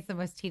because I think it's the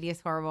most tedious,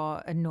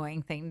 horrible,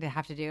 annoying thing to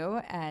have to do.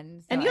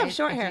 And you have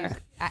short I hair.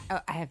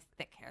 I have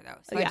thick hair though,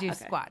 so Yeah, I do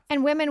okay. squats.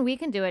 And women, we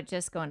can do it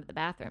just going to the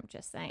bathroom.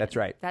 Just saying. That's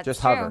right. That's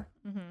Just true. hover.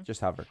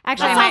 Just hover.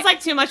 Actually, That my- sounds like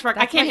too much work.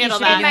 I That's can't what you handle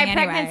should be that. in my doing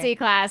anyway. pregnancy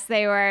class,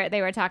 they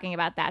were talking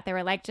about that. They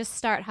were like, just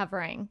start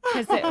hovering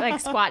because like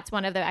squats,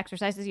 one of the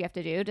exercises you have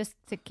to do just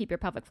to keep your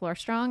pelvic floor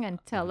strong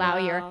and to allow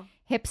your Wow.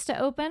 hips to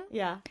open.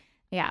 Yeah.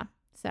 Yeah.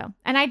 So,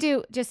 and I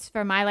do, just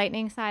for my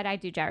lightning side, I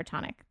do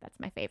Gyrotonic. That's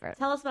my favorite.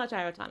 Tell us about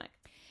Gyrotonic.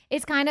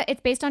 It's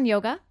based on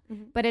yoga,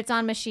 but it's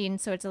on machine,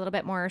 so it's a little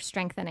bit more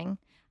strengthening.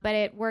 But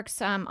it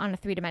works on a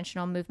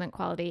 3-dimensional movement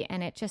quality,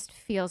 and it just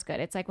feels good.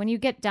 It's like when you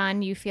get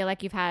done, you feel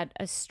like you've had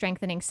a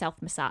strengthening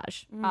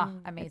self-massage. Oh,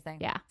 amazing.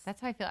 Yeah.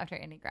 That's how I feel after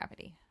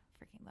anti-gravity.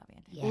 Freaking love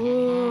anti-gravity.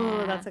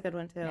 Yeah. Ooh, that's a good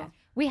one too. Yeah.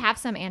 We have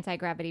some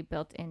anti-gravity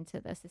built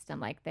into the system.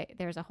 Like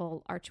there's a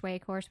whole archway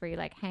course where you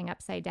like hang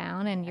upside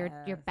down and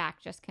your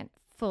back just can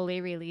fully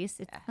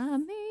release. It's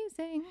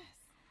amazing.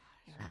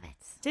 I love it.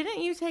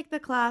 Didn't you take the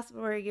class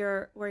where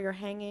you're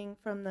hanging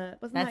from the?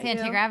 Wasn't That's that you?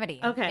 anti-gravity.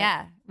 Okay.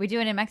 Yeah. We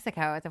do it in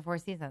Mexico at the Four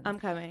Seasons. I'm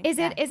coming. Is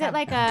it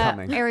like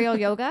Coming. a aerial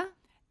yoga?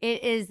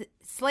 It is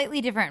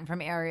slightly different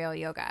from aerial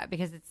yoga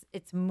because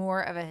it's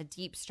more of a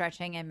deep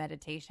stretching and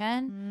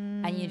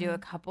meditation, and you do a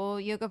couple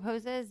yoga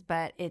poses,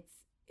 but it's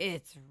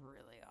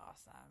really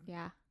awesome.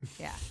 Yeah.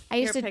 Yeah. I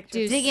used Your to pictures.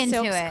 do Dig into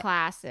silks it.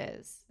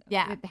 classes.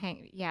 Yeah. with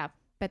the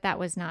but that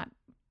was not.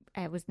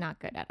 It was not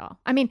good at all.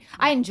 I mean,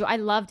 I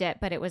loved it,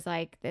 but it was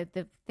like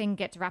the thing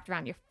gets wrapped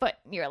around your foot,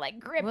 and you're like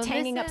gripped, Well,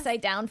 hanging this is-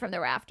 upside down from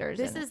the rafters.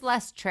 This and is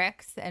less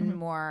tricks and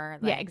more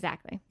like, yeah,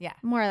 exactly. Yeah.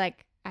 More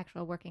like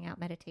actual working out,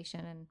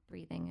 meditation, and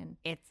breathing, and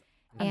It's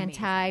amazing.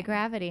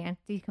 anti-gravity and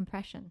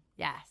decompression.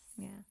 Yes.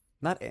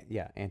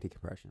 Yeah,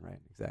 anti-compression, right?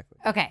 Exactly.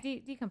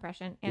 Okay.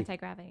 decompression,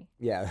 anti-gravity.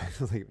 Yeah.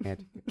 Like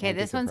Okay,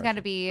 this one's got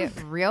to be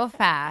real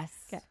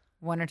fast. Okay.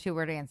 1 or 2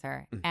 word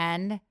answer.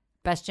 And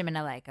best gym in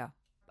LA. Go.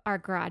 Our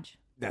garage.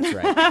 That's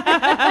right.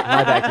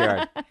 My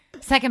backyard.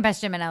 Second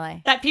best gym in LA.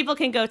 That people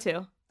can go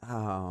to.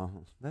 Oh,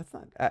 that's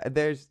not.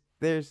 There's.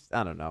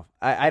 I don't know.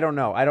 I don't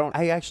know.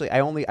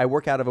 I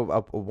work out of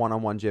a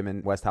one-on-one gym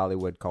in West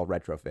Hollywood called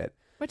Retrofit.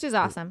 Which is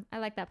awesome. I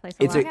like that place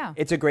a lot.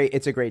 It's a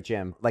great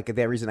gym. Like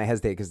the reason I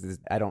hesitate because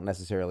I don't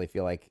necessarily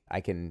feel like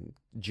I can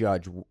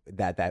judge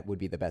that would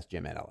be the best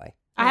gym in LA.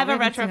 I have a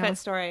Raven's retrofit Hill.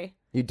 story.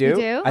 You do? You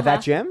do? At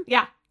that gym?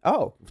 Yeah.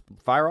 Oh,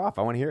 fire off!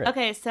 I want to hear it.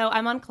 Okay, so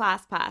I'm on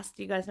ClassPass.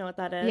 Do you guys know what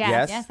that is? Yeah.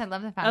 Yes. Yes, I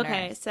love the founders.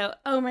 Okay, so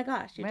oh my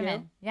gosh, you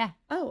Women. do? Yeah.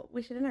 Oh,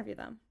 we should interview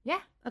them. Yeah.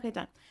 Okay,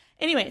 done.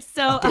 Anyway,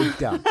 so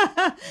Done.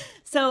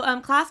 so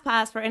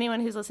ClassPass, for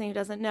anyone who's listening who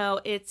doesn't know,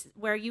 it's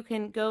where you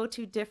can go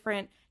to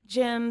different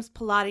gyms,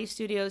 Pilates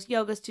studios,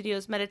 yoga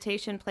studios,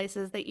 meditation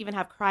places. They even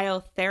have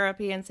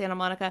cryotherapy in Santa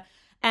Monica.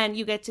 And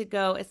you get to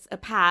go, it's a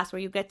pass where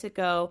you get to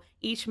go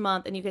each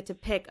month and you get to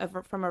pick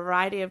from a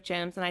variety of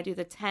gyms. And I do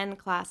the 10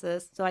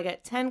 classes. So I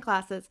get 10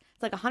 classes.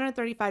 It's like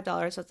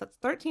 $135. So that's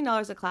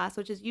 $13 a class,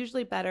 which is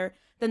usually better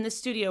than the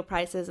studio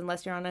prices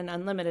unless you're on an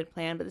unlimited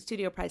plan. But the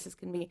studio prices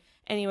can be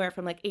anywhere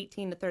from like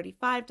 $18 to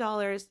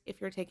 $35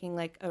 if you're taking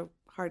like a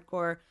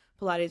hardcore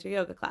Pilates or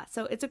yoga class.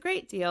 So it's a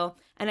great deal.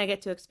 And I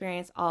get to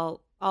experience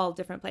all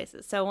different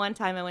places. So one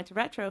time I went to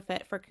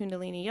Retrofit for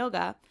Kundalini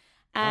yoga.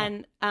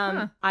 And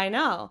I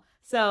know.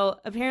 So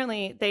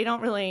apparently they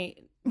don't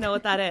really know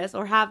what that is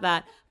or have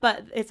that,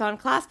 but it's on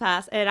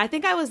ClassPass. And I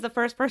think I was the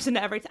first person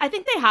to ever, I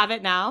think they have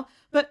it now,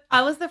 but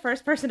I was the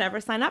first person to ever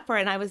sign up for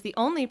it. And I was the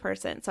only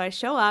person. So I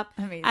show up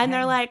Amazing. and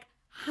they're like,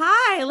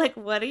 hi, like,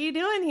 what are you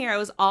doing here? It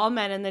was all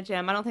men in the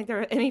gym. I don't think there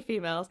were any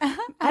females.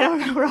 I don't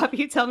know, Rob,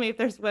 you tell me if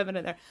there's women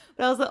in there.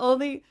 But I was the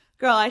only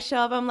girl. I show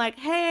up, I'm like,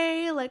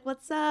 hey, like,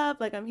 what's up?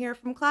 Like, I'm here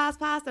from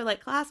ClassPass. They're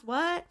like, class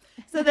what?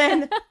 So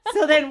then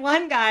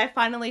one guy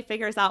finally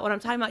figures out what I'm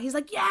talking about. He's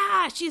like,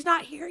 yeah, she's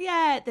not here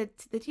yet.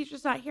 The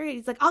teacher's not here yet.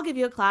 He's like, I'll give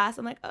you a class.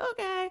 I'm like,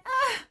 okay.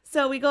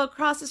 So we go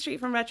across the street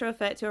from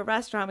Retrofit to a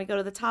restaurant. We go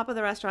to the top of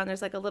the restaurant.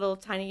 There's like a little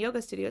tiny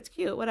yoga studio. It's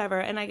cute, whatever.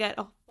 And I get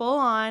a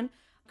full-on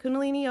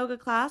Kundalini yoga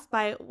class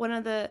by one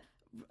of the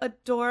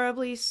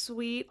adorably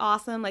sweet,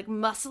 awesome, like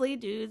muscly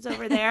dudes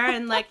over there.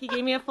 And like he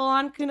gave me a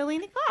full-on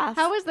Kundalini class.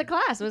 How was the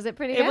class? Was it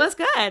pretty good? It was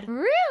good.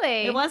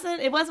 Really? It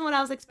wasn't what I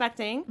was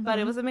expecting, but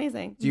it was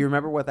amazing. Do you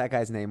remember what that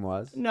guy's name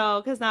was?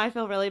 No, because now I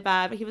feel really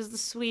bad. But he was the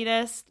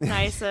sweetest,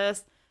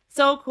 nicest,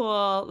 so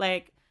cool.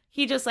 Like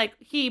he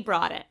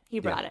brought it. He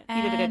brought it.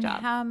 He did a good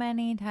job. How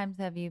many times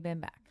have you been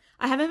back?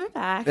 I haven't been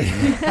back.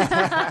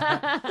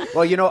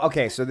 Well,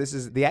 okay, so this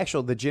is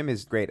the gym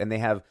is great, and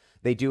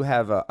they do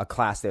have a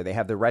class there. They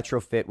have the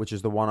Retrofit, which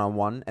is the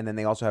one-on-one, and then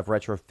they also have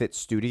Retrofit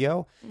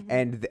Studio,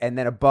 and then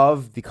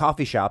above the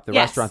coffee shop, the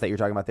Yes. restaurant that you're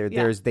talking about there,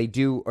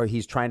 Yeah.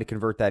 he's trying to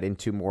convert that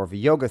into more of a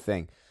yoga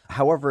thing.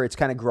 However, it's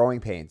kind of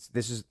growing pains.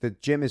 The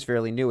gym is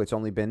fairly new. It's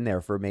only been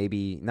there for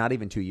maybe not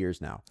even 2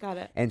 years now. Got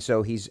it. And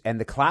so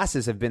the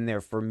classes have been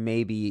there for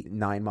maybe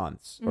 9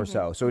 months or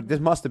so. So this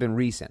must have been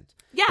recent.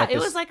 Yeah, That it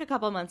this- was like a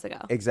couple months ago.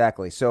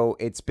 Exactly. So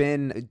it's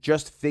been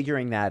just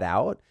figuring that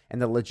out,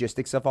 and the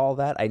logistics of all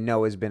that I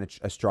know has been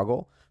a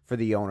struggle for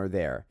the owner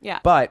there. Yeah.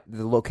 But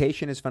the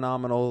location is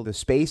phenomenal. The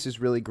space is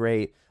really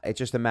great. It's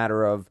just a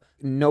matter of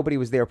nobody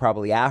was there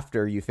probably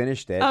after you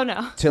finished it. Oh,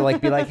 no. To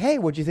like be like, hey,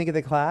 what'd you think of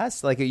the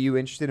class? Like, are you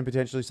interested in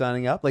potentially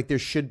signing up? Like, there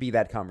should be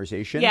that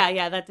conversation.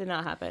 Yeah, that did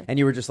not happen. And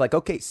you were just like,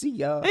 okay, see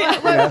ya.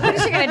 What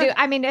is she going to do?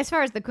 I mean, as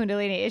far as the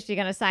Kundalini, is she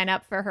going to sign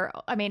up for her?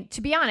 I mean, to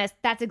be honest,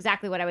 that's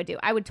exactly what I would do.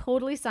 I would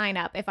totally sign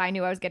up if I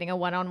knew I was getting a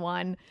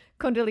one-on-one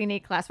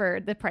Kundalini class for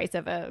the price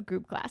of a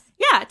group class.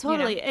 Yeah,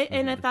 totally.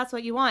 And if that's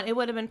what you want, it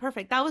would have been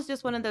perfect. That that was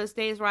just one of those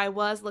days where I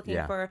was looking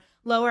Yeah. for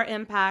lower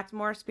impact,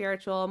 more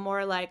spiritual,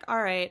 more like,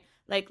 all right,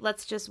 like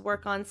let's just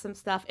work on some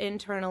stuff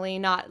internally,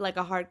 not like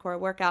a hardcore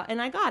workout.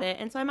 And I got it.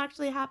 And so I'm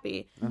actually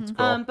happy. That's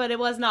cool. But it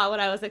was not what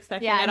I was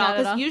expecting Yeah, at not all. at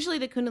Because all. usually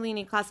the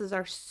Kundalini classes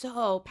are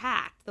so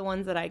packed, the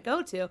ones that I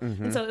go to.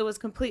 Mm-hmm. And so it was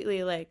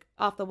completely like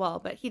off the wall,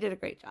 but he did a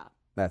great job.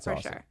 That's for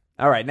awesome. sure.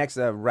 All right, next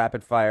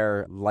rapid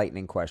fire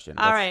lightning question.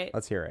 All right.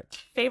 Let's hear it.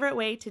 Favorite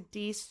way to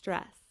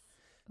de-stress?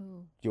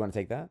 Ooh. Do you want to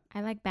take that?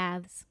 I like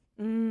baths.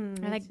 I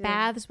Me like too.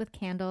 baths with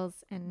candles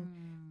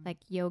and like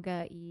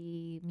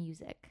yoga-y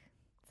music.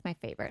 It's my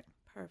favorite.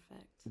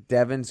 Perfect.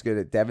 Devin's good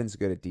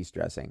at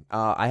de-stressing.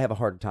 I have a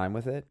hard time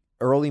with it.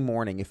 Early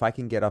morning, if I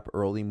can get up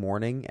early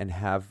morning and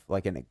have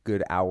like a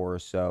good hour or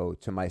so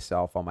to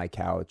myself on my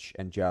couch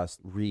and just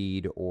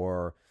read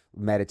or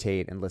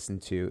meditate and listen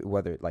to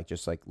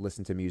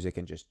listen to music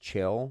and just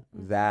chill,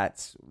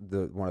 that's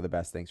one of the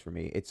best things for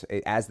me.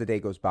 As the day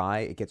goes by,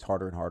 it gets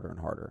harder and harder and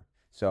harder.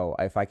 So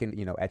if I can,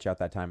 etch out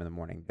that time in the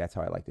morning, that's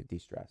how I like to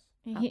de-stress.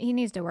 He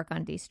needs to work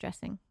on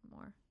de-stressing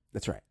more.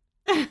 That's right.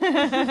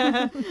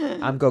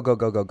 I'm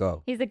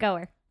go. He's a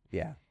goer.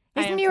 Yeah.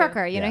 He's I a am New too.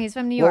 Yorker. You know, Yeah. he's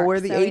from New York. Well, we're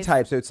the so A he's-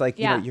 type, so it's like,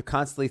 Yeah. you're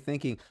constantly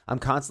thinking, I'm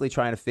constantly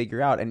trying to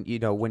figure out, and,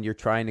 when you're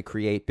trying to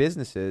create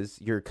businesses,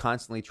 you're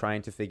constantly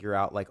trying to figure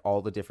out like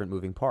all the different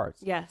moving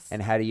parts. Yes.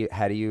 And how do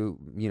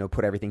you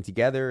put everything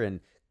together and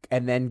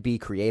then be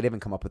creative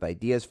and come up with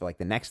ideas for like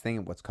the next thing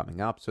and what's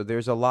coming up. So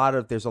there's a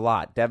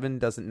lot. Devin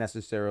doesn't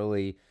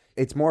necessarily,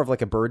 it's more of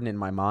like a burden in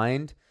my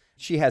mind.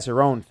 She has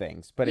her own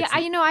things, but Yeah, it's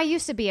I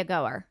used to be a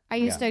goer. I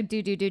used to do.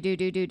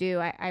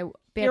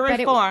 You're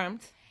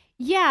reformed.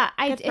 Yeah,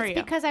 Good for it's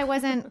you. because I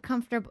wasn't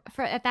comfortable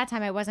at that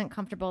time. I wasn't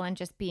comfortable in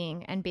just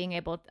being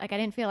able. Like I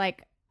didn't feel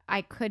like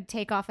I could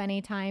take off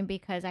any time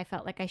because I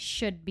felt like I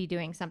should be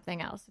doing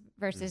something else.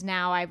 Versus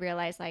now, I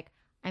realize like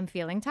I'm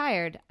feeling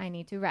tired. I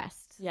need to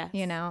rest. Yes. I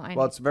well, need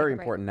it's to very take a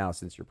break. important now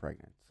since you're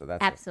pregnant. So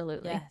that's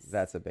Absolutely. Yes.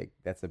 that's a big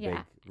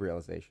Yeah.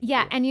 realization.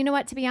 Yeah, for you. and you know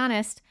what? To be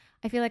honest,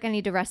 I feel like I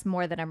need to rest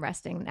more than I'm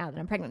resting now that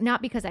I'm pregnant. Not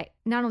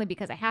only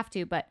because I have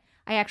to, but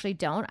I actually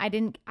don't.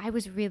 I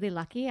was really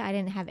lucky. I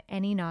didn't have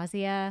any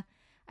nausea.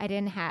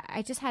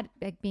 I just had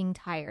like being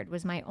tired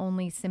was my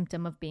only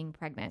symptom of being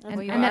pregnant, and,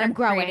 Well, you and that are I'm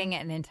growing. creating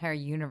an entire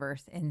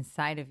universe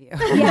inside of you.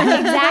 Yeah,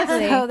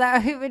 exactly. So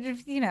that it would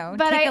just,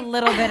 But take I- a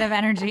little bit of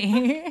energy.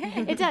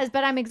 It does,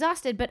 but I'm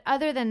exhausted. But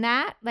other than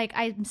that, like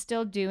I'm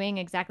still doing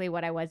exactly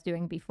what I was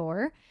doing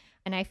before.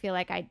 And I feel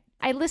like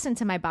I listened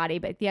to my body.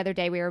 But the other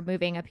day we were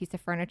moving a piece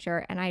of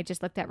furniture and I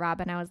just looked at Rob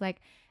and I was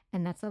like,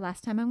 and that's the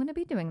last time I'm going to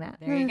be doing that.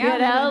 There you go. You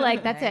know,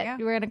 like that's There you it.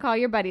 go. We're going to call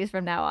your buddies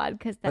from now on.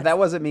 But that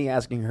wasn't me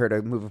asking her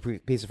to move a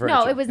piece of furniture.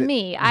 No, it was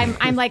me.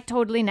 I'm like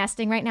totally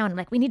nesting right now. And I'm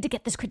like, we need to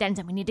get this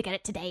credenza. We need to get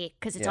it today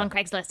because it's Yeah. on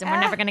Craigslist and we're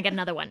never going to get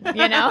another one.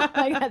 You know,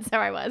 like that's how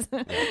I was.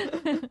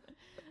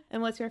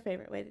 And what's your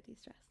favorite way to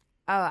de-stress?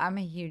 Oh, I'm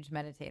a huge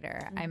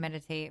meditator. I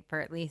meditate for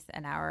at least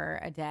an hour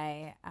a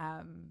day.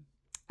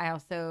 I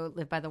also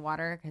live by the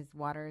water because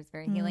water is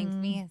very healing to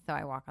me. So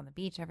I walk on the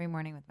beach every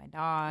morning with my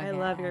dog. I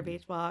love your and-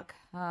 beach walk.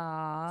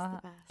 Aw. It's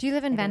the best. Do you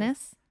live in It is.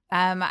 Venice?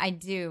 I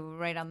do,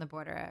 right on the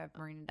border of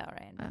Marina Del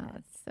Rey. And Oh,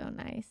 Venice. it's so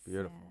nice.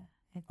 Beautiful.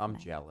 Yeah, it's I'm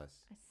nice. jealous.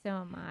 So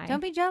am I.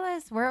 Don't be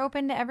jealous. We're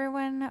open to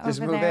everyone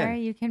Just over move there.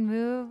 in. You can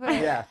move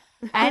Yeah.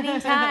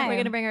 anytime. We're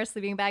gonna bring our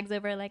sleeping bags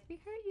over. Like we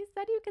heard you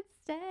said you could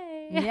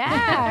stay.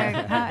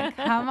 Yeah,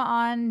 come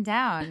on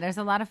down. There's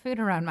a lot of food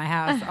around my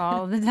house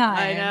all the time.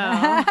 I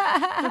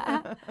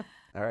know.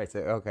 All right. So,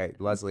 okay,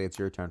 Leslie, it's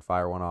your turn.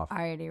 Fire one off.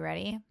 Are you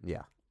ready?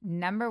 Yeah.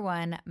 Number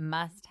one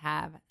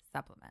must-have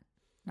supplement.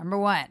 Number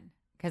one,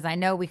 because I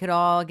know we could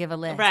all give a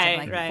list Right, of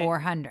like right.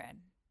 400.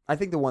 I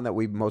think the one that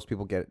most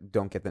people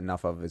don't get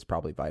enough of is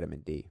probably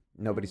vitamin D.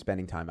 Nobody's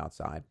spending time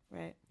outside,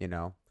 Right.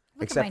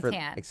 Look except at for my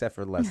tan. except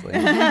for Leslie.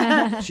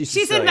 She's She's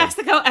in Sicilian.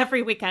 Mexico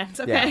every weekend.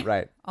 Okay. Yeah,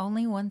 right.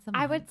 Only once a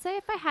month. I would say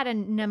if I had a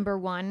number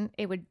one,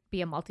 it would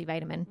be a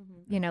multivitamin.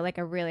 You know, like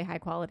a really high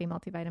quality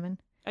multivitamin.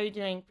 Are you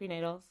doing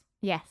prenatals?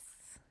 Yes.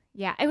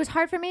 Yeah. It was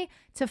hard for me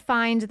to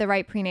find the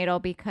right prenatal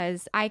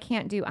because I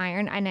can't do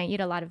iron and I eat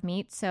a lot of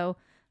meat. So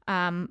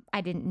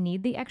I didn't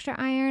need the extra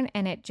iron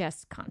and it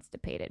just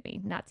constipated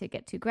me. Not to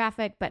get too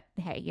graphic, but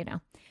hey, you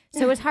know.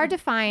 So it was hard to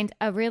find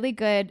a really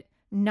good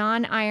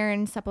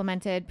non-iron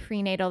supplemented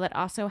prenatal that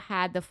also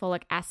had the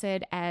folic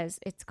acid as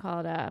it's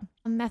called a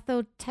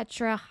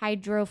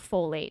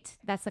methotetrahydrofolate.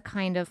 That's the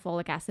kind of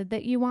folic acid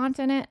that you want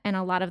in it. And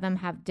a lot of them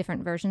have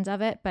different versions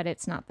of it, but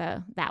it's not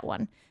that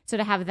one. So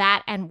to have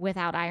that and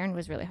without iron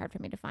was really hard for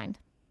me to find.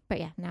 But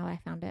yeah, now I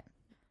found it.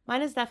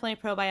 Mine is definitely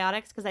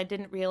probiotics because I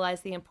didn't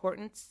realize the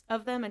importance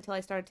of them until I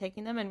started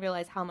taking them and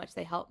realized how much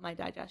they help my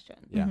digestion.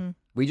 Yeah.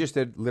 We just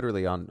did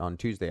literally on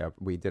Tuesday,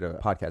 we did a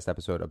podcast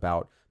episode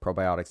about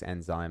probiotics,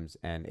 enzymes,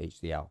 and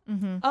HDL.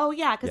 Oh,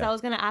 yeah, because Yeah. I was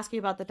going to ask you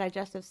about the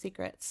digestive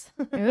secrets.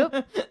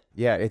 Oop.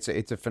 Yeah, it's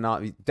a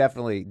phenomenal. You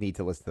definitely need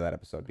to listen to that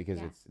episode because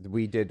Yeah.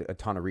 we did a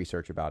ton of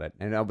research about it,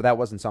 and that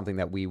wasn't something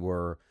that we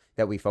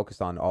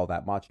focused on all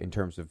that much in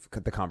terms of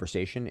the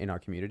conversation in our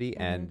community.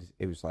 And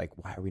it was like,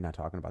 why are we not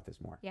talking about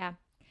this more? Yeah.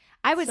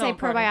 I would So say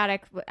important.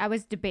 probiotic. I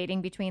was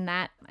debating between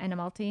that and a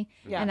multi,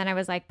 Yeah. and then I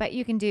was like, but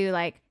you can do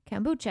like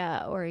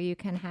kombucha, or you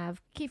can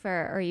have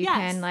kefir, or you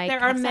Yes, can like there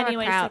are have many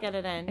ways to sauerkraut get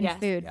it in. and Yes.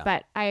 food. Yeah.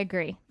 But I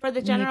agree. For the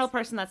You general need-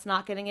 person that's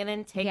not getting it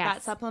in, take that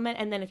Yes. supplement.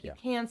 And then if you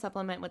can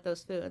supplement with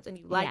those foods and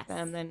you like Yes.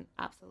 them, then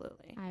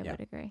absolutely. I would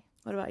agree.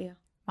 What about you?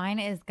 Mine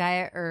is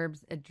Gaia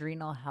Herbs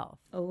Adrenal Health.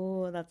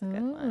 Oh, that's a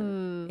good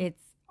one.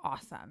 It's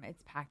awesome.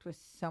 It's packed with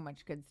so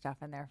much good stuff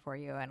in there for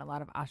you, and a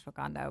lot of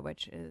ashwagandha,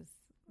 which is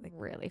like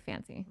Really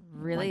fancy,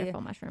 really wonderful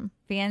mushroom.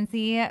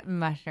 fancy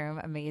mushroom,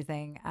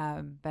 amazing.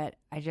 But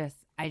I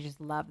just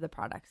love the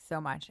product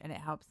so much, and it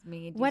helps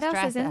me. What else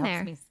de-stress, is in it helps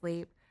there? me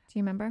sleep. Do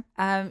you remember?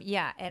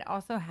 Yeah, it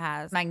also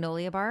has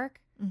magnolia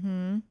bark,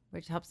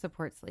 which helps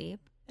support sleep.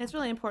 It's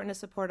really important to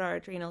support our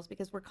adrenals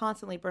because we're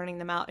constantly burning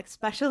them out,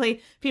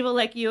 especially people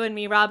like you and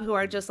me, Rob, who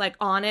are just like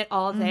on it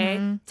all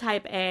day.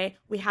 Type A,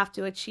 we have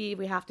to achieve,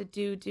 we have to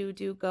do,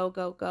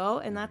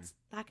 go. And that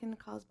can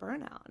cause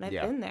burnout. And I've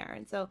Yeah. been there.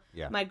 And so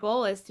Yeah. my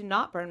goal is to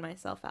not burn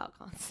myself out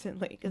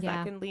constantly because Yeah.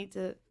 that can lead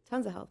to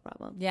tons of health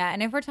problems. Yeah,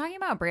 and if we're talking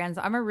about brands,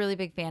 I'm a really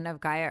big fan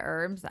of Gaia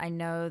Herbs. I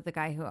know the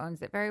guy who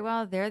owns it very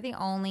well. They're the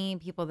only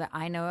people that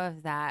I know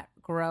of that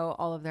grow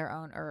all of their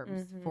own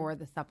herbs for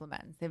the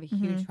supplements. They have a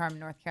huge farm in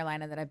North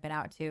Carolina that I've been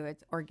out to.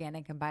 It's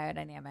organic and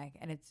biodynamic,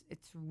 and it's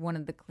one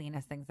of the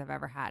cleanest things I've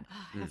ever had.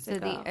 So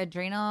the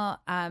adrenal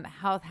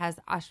health has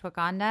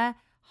ashwagandha,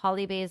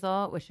 holly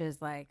basil, which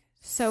is like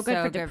So good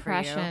for you.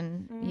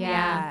 depression.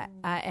 Yeah.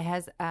 It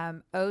has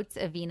oats,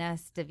 avena,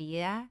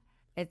 stevia.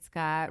 It's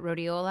got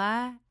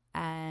rhodiola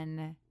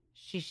and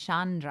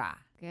shishandra.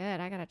 Good.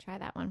 I gotta try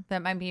that one.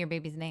 That might be your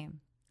baby's name.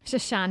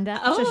 Shashandra.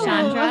 Oh.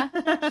 Shashandra.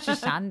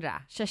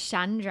 Shishandra.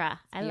 Shashandra.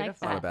 I like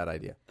Beautiful. Not a that. bad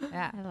idea.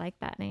 Yeah. I like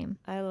that name.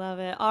 I love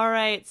it. All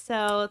right.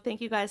 So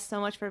thank you guys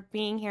so much for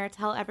being here.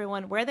 Tell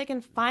everyone where they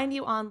can find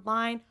you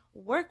online,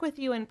 work with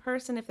you in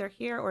person if they're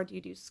here, or do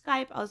you do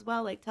Skype as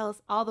well? Like, tell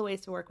us all the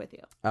ways to work with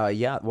you.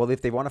 Yeah. Well,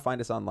 if they want to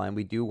find us online,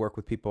 we do work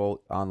with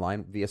people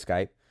online via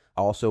Skype.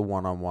 Also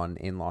one-on-one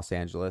in Los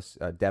Angeles.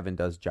 Devin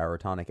does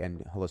gyrotonic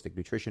and holistic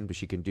nutrition, but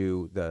she can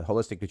do the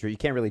holistic nutrition. You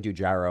can't really do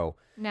gyro.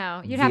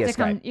 No, you'd Via have to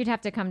come. Skype. You'd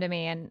have to come to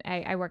me, and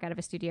I work out of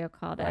a studio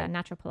called Right.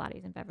 Natural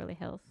Pilates in Beverly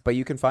Hills. But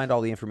you can find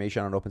all the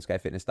information on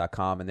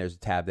OpenSkyFitness.com, and there's a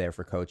tab there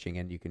for coaching,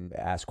 and you can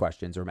ask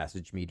questions or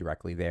message me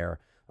directly there.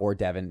 Or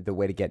Devin. The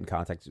way to get in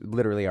contact,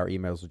 literally our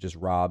emails are just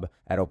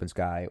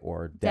rob@OpenSky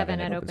or Devin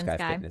at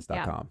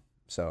OpenSkyFitness.com.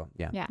 So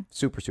yeah,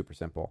 super, super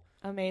simple.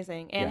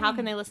 Amazing. And how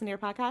can they listen to your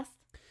podcast?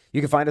 You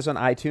can find us on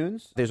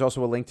iTunes. There's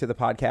also a link to the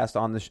podcast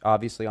on the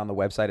obviously on the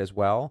website as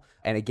well.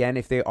 And again,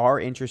 if they are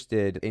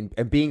interested in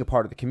being a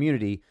part of the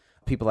community,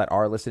 people that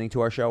are listening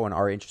to our show and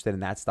are interested in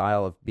that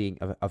style of being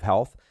of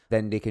health,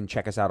 then they can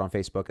check us out on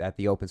Facebook at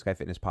the Open Sky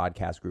Fitness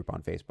Podcast group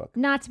on Facebook.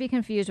 Not to be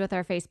confused with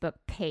our Facebook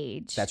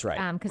page. That's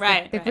right. Because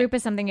Right, the right. group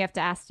is something you have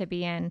to ask to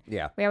be in.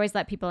 Yeah. We always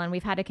let people in.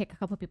 We've had to kick a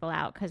couple people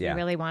out because Yeah.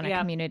 we really want a Yeah.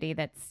 community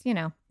that's,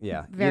 Yeah.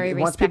 very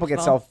Once people get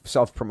respectful.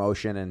 self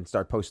promotion and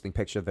start posting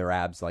pictures of their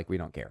abs, like we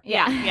don't care.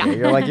 Yeah.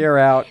 You're like, you're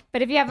out.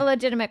 But if you have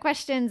legitimate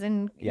questions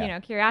and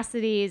Yeah.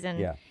 curiosities and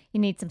Yeah. you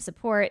need some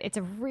support, it's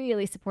a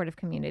really supportive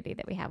community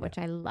that we have, which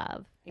I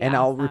love. And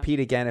I'll repeat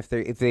again, if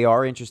they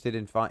are interested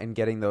in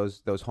getting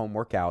those home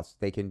workouts,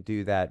 they can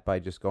do that by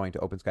just going to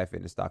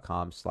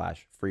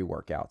OpenSkyFitness.com/free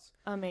workouts.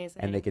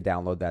 Amazing. And they could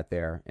download that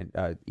there in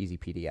easy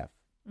PDF.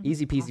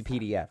 Easy peasy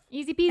PDF.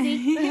 Easy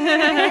peasy.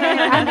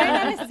 I'm doing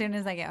that as soon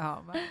as I get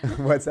home.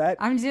 What's that?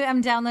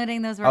 I'm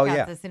downloading those Oh, workouts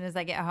yeah. as soon as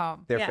I get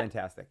home. They're Yeah.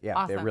 fantastic.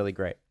 Yeah, they're Awesome. really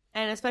great.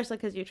 And especially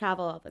because you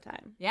travel all the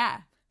time.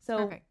 Yeah. So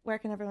Perfect. where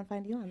can everyone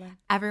find you online?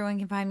 Everyone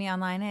can find me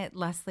online at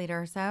Leslie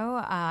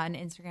Durso on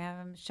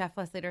Instagram, Chef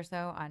Leslie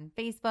Durso on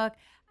Facebook,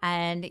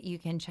 and you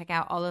can check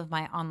out all of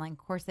my online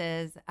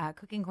courses,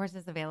 cooking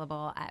courses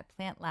available at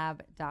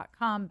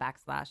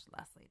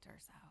plantlab.com/Leslie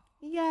Durso.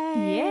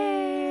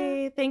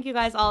 Yay. Thank you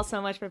guys all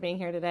so much for being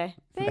here today.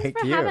 Thanks Thank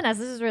for you. having us.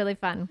 This is really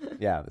fun.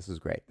 Yeah, this is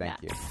great.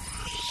 Thank you.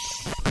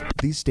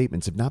 These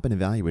statements have not been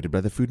evaluated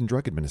by the Food and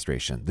Drug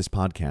Administration. This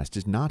podcast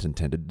is not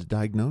intended to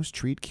diagnose,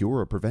 treat, cure,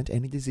 or prevent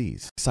any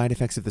disease. Side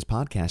effects of this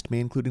podcast may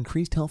include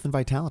increased health and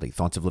vitality,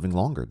 thoughts of living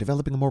longer,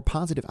 developing a more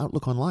positive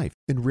outlook on life.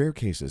 In rare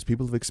cases,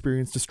 people have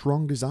experienced a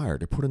strong desire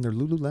to put in their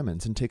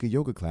Lululemons and take a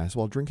yoga class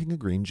while drinking a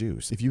green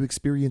juice. If you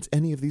experience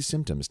any of these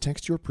symptoms,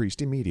 text your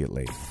priest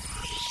immediately.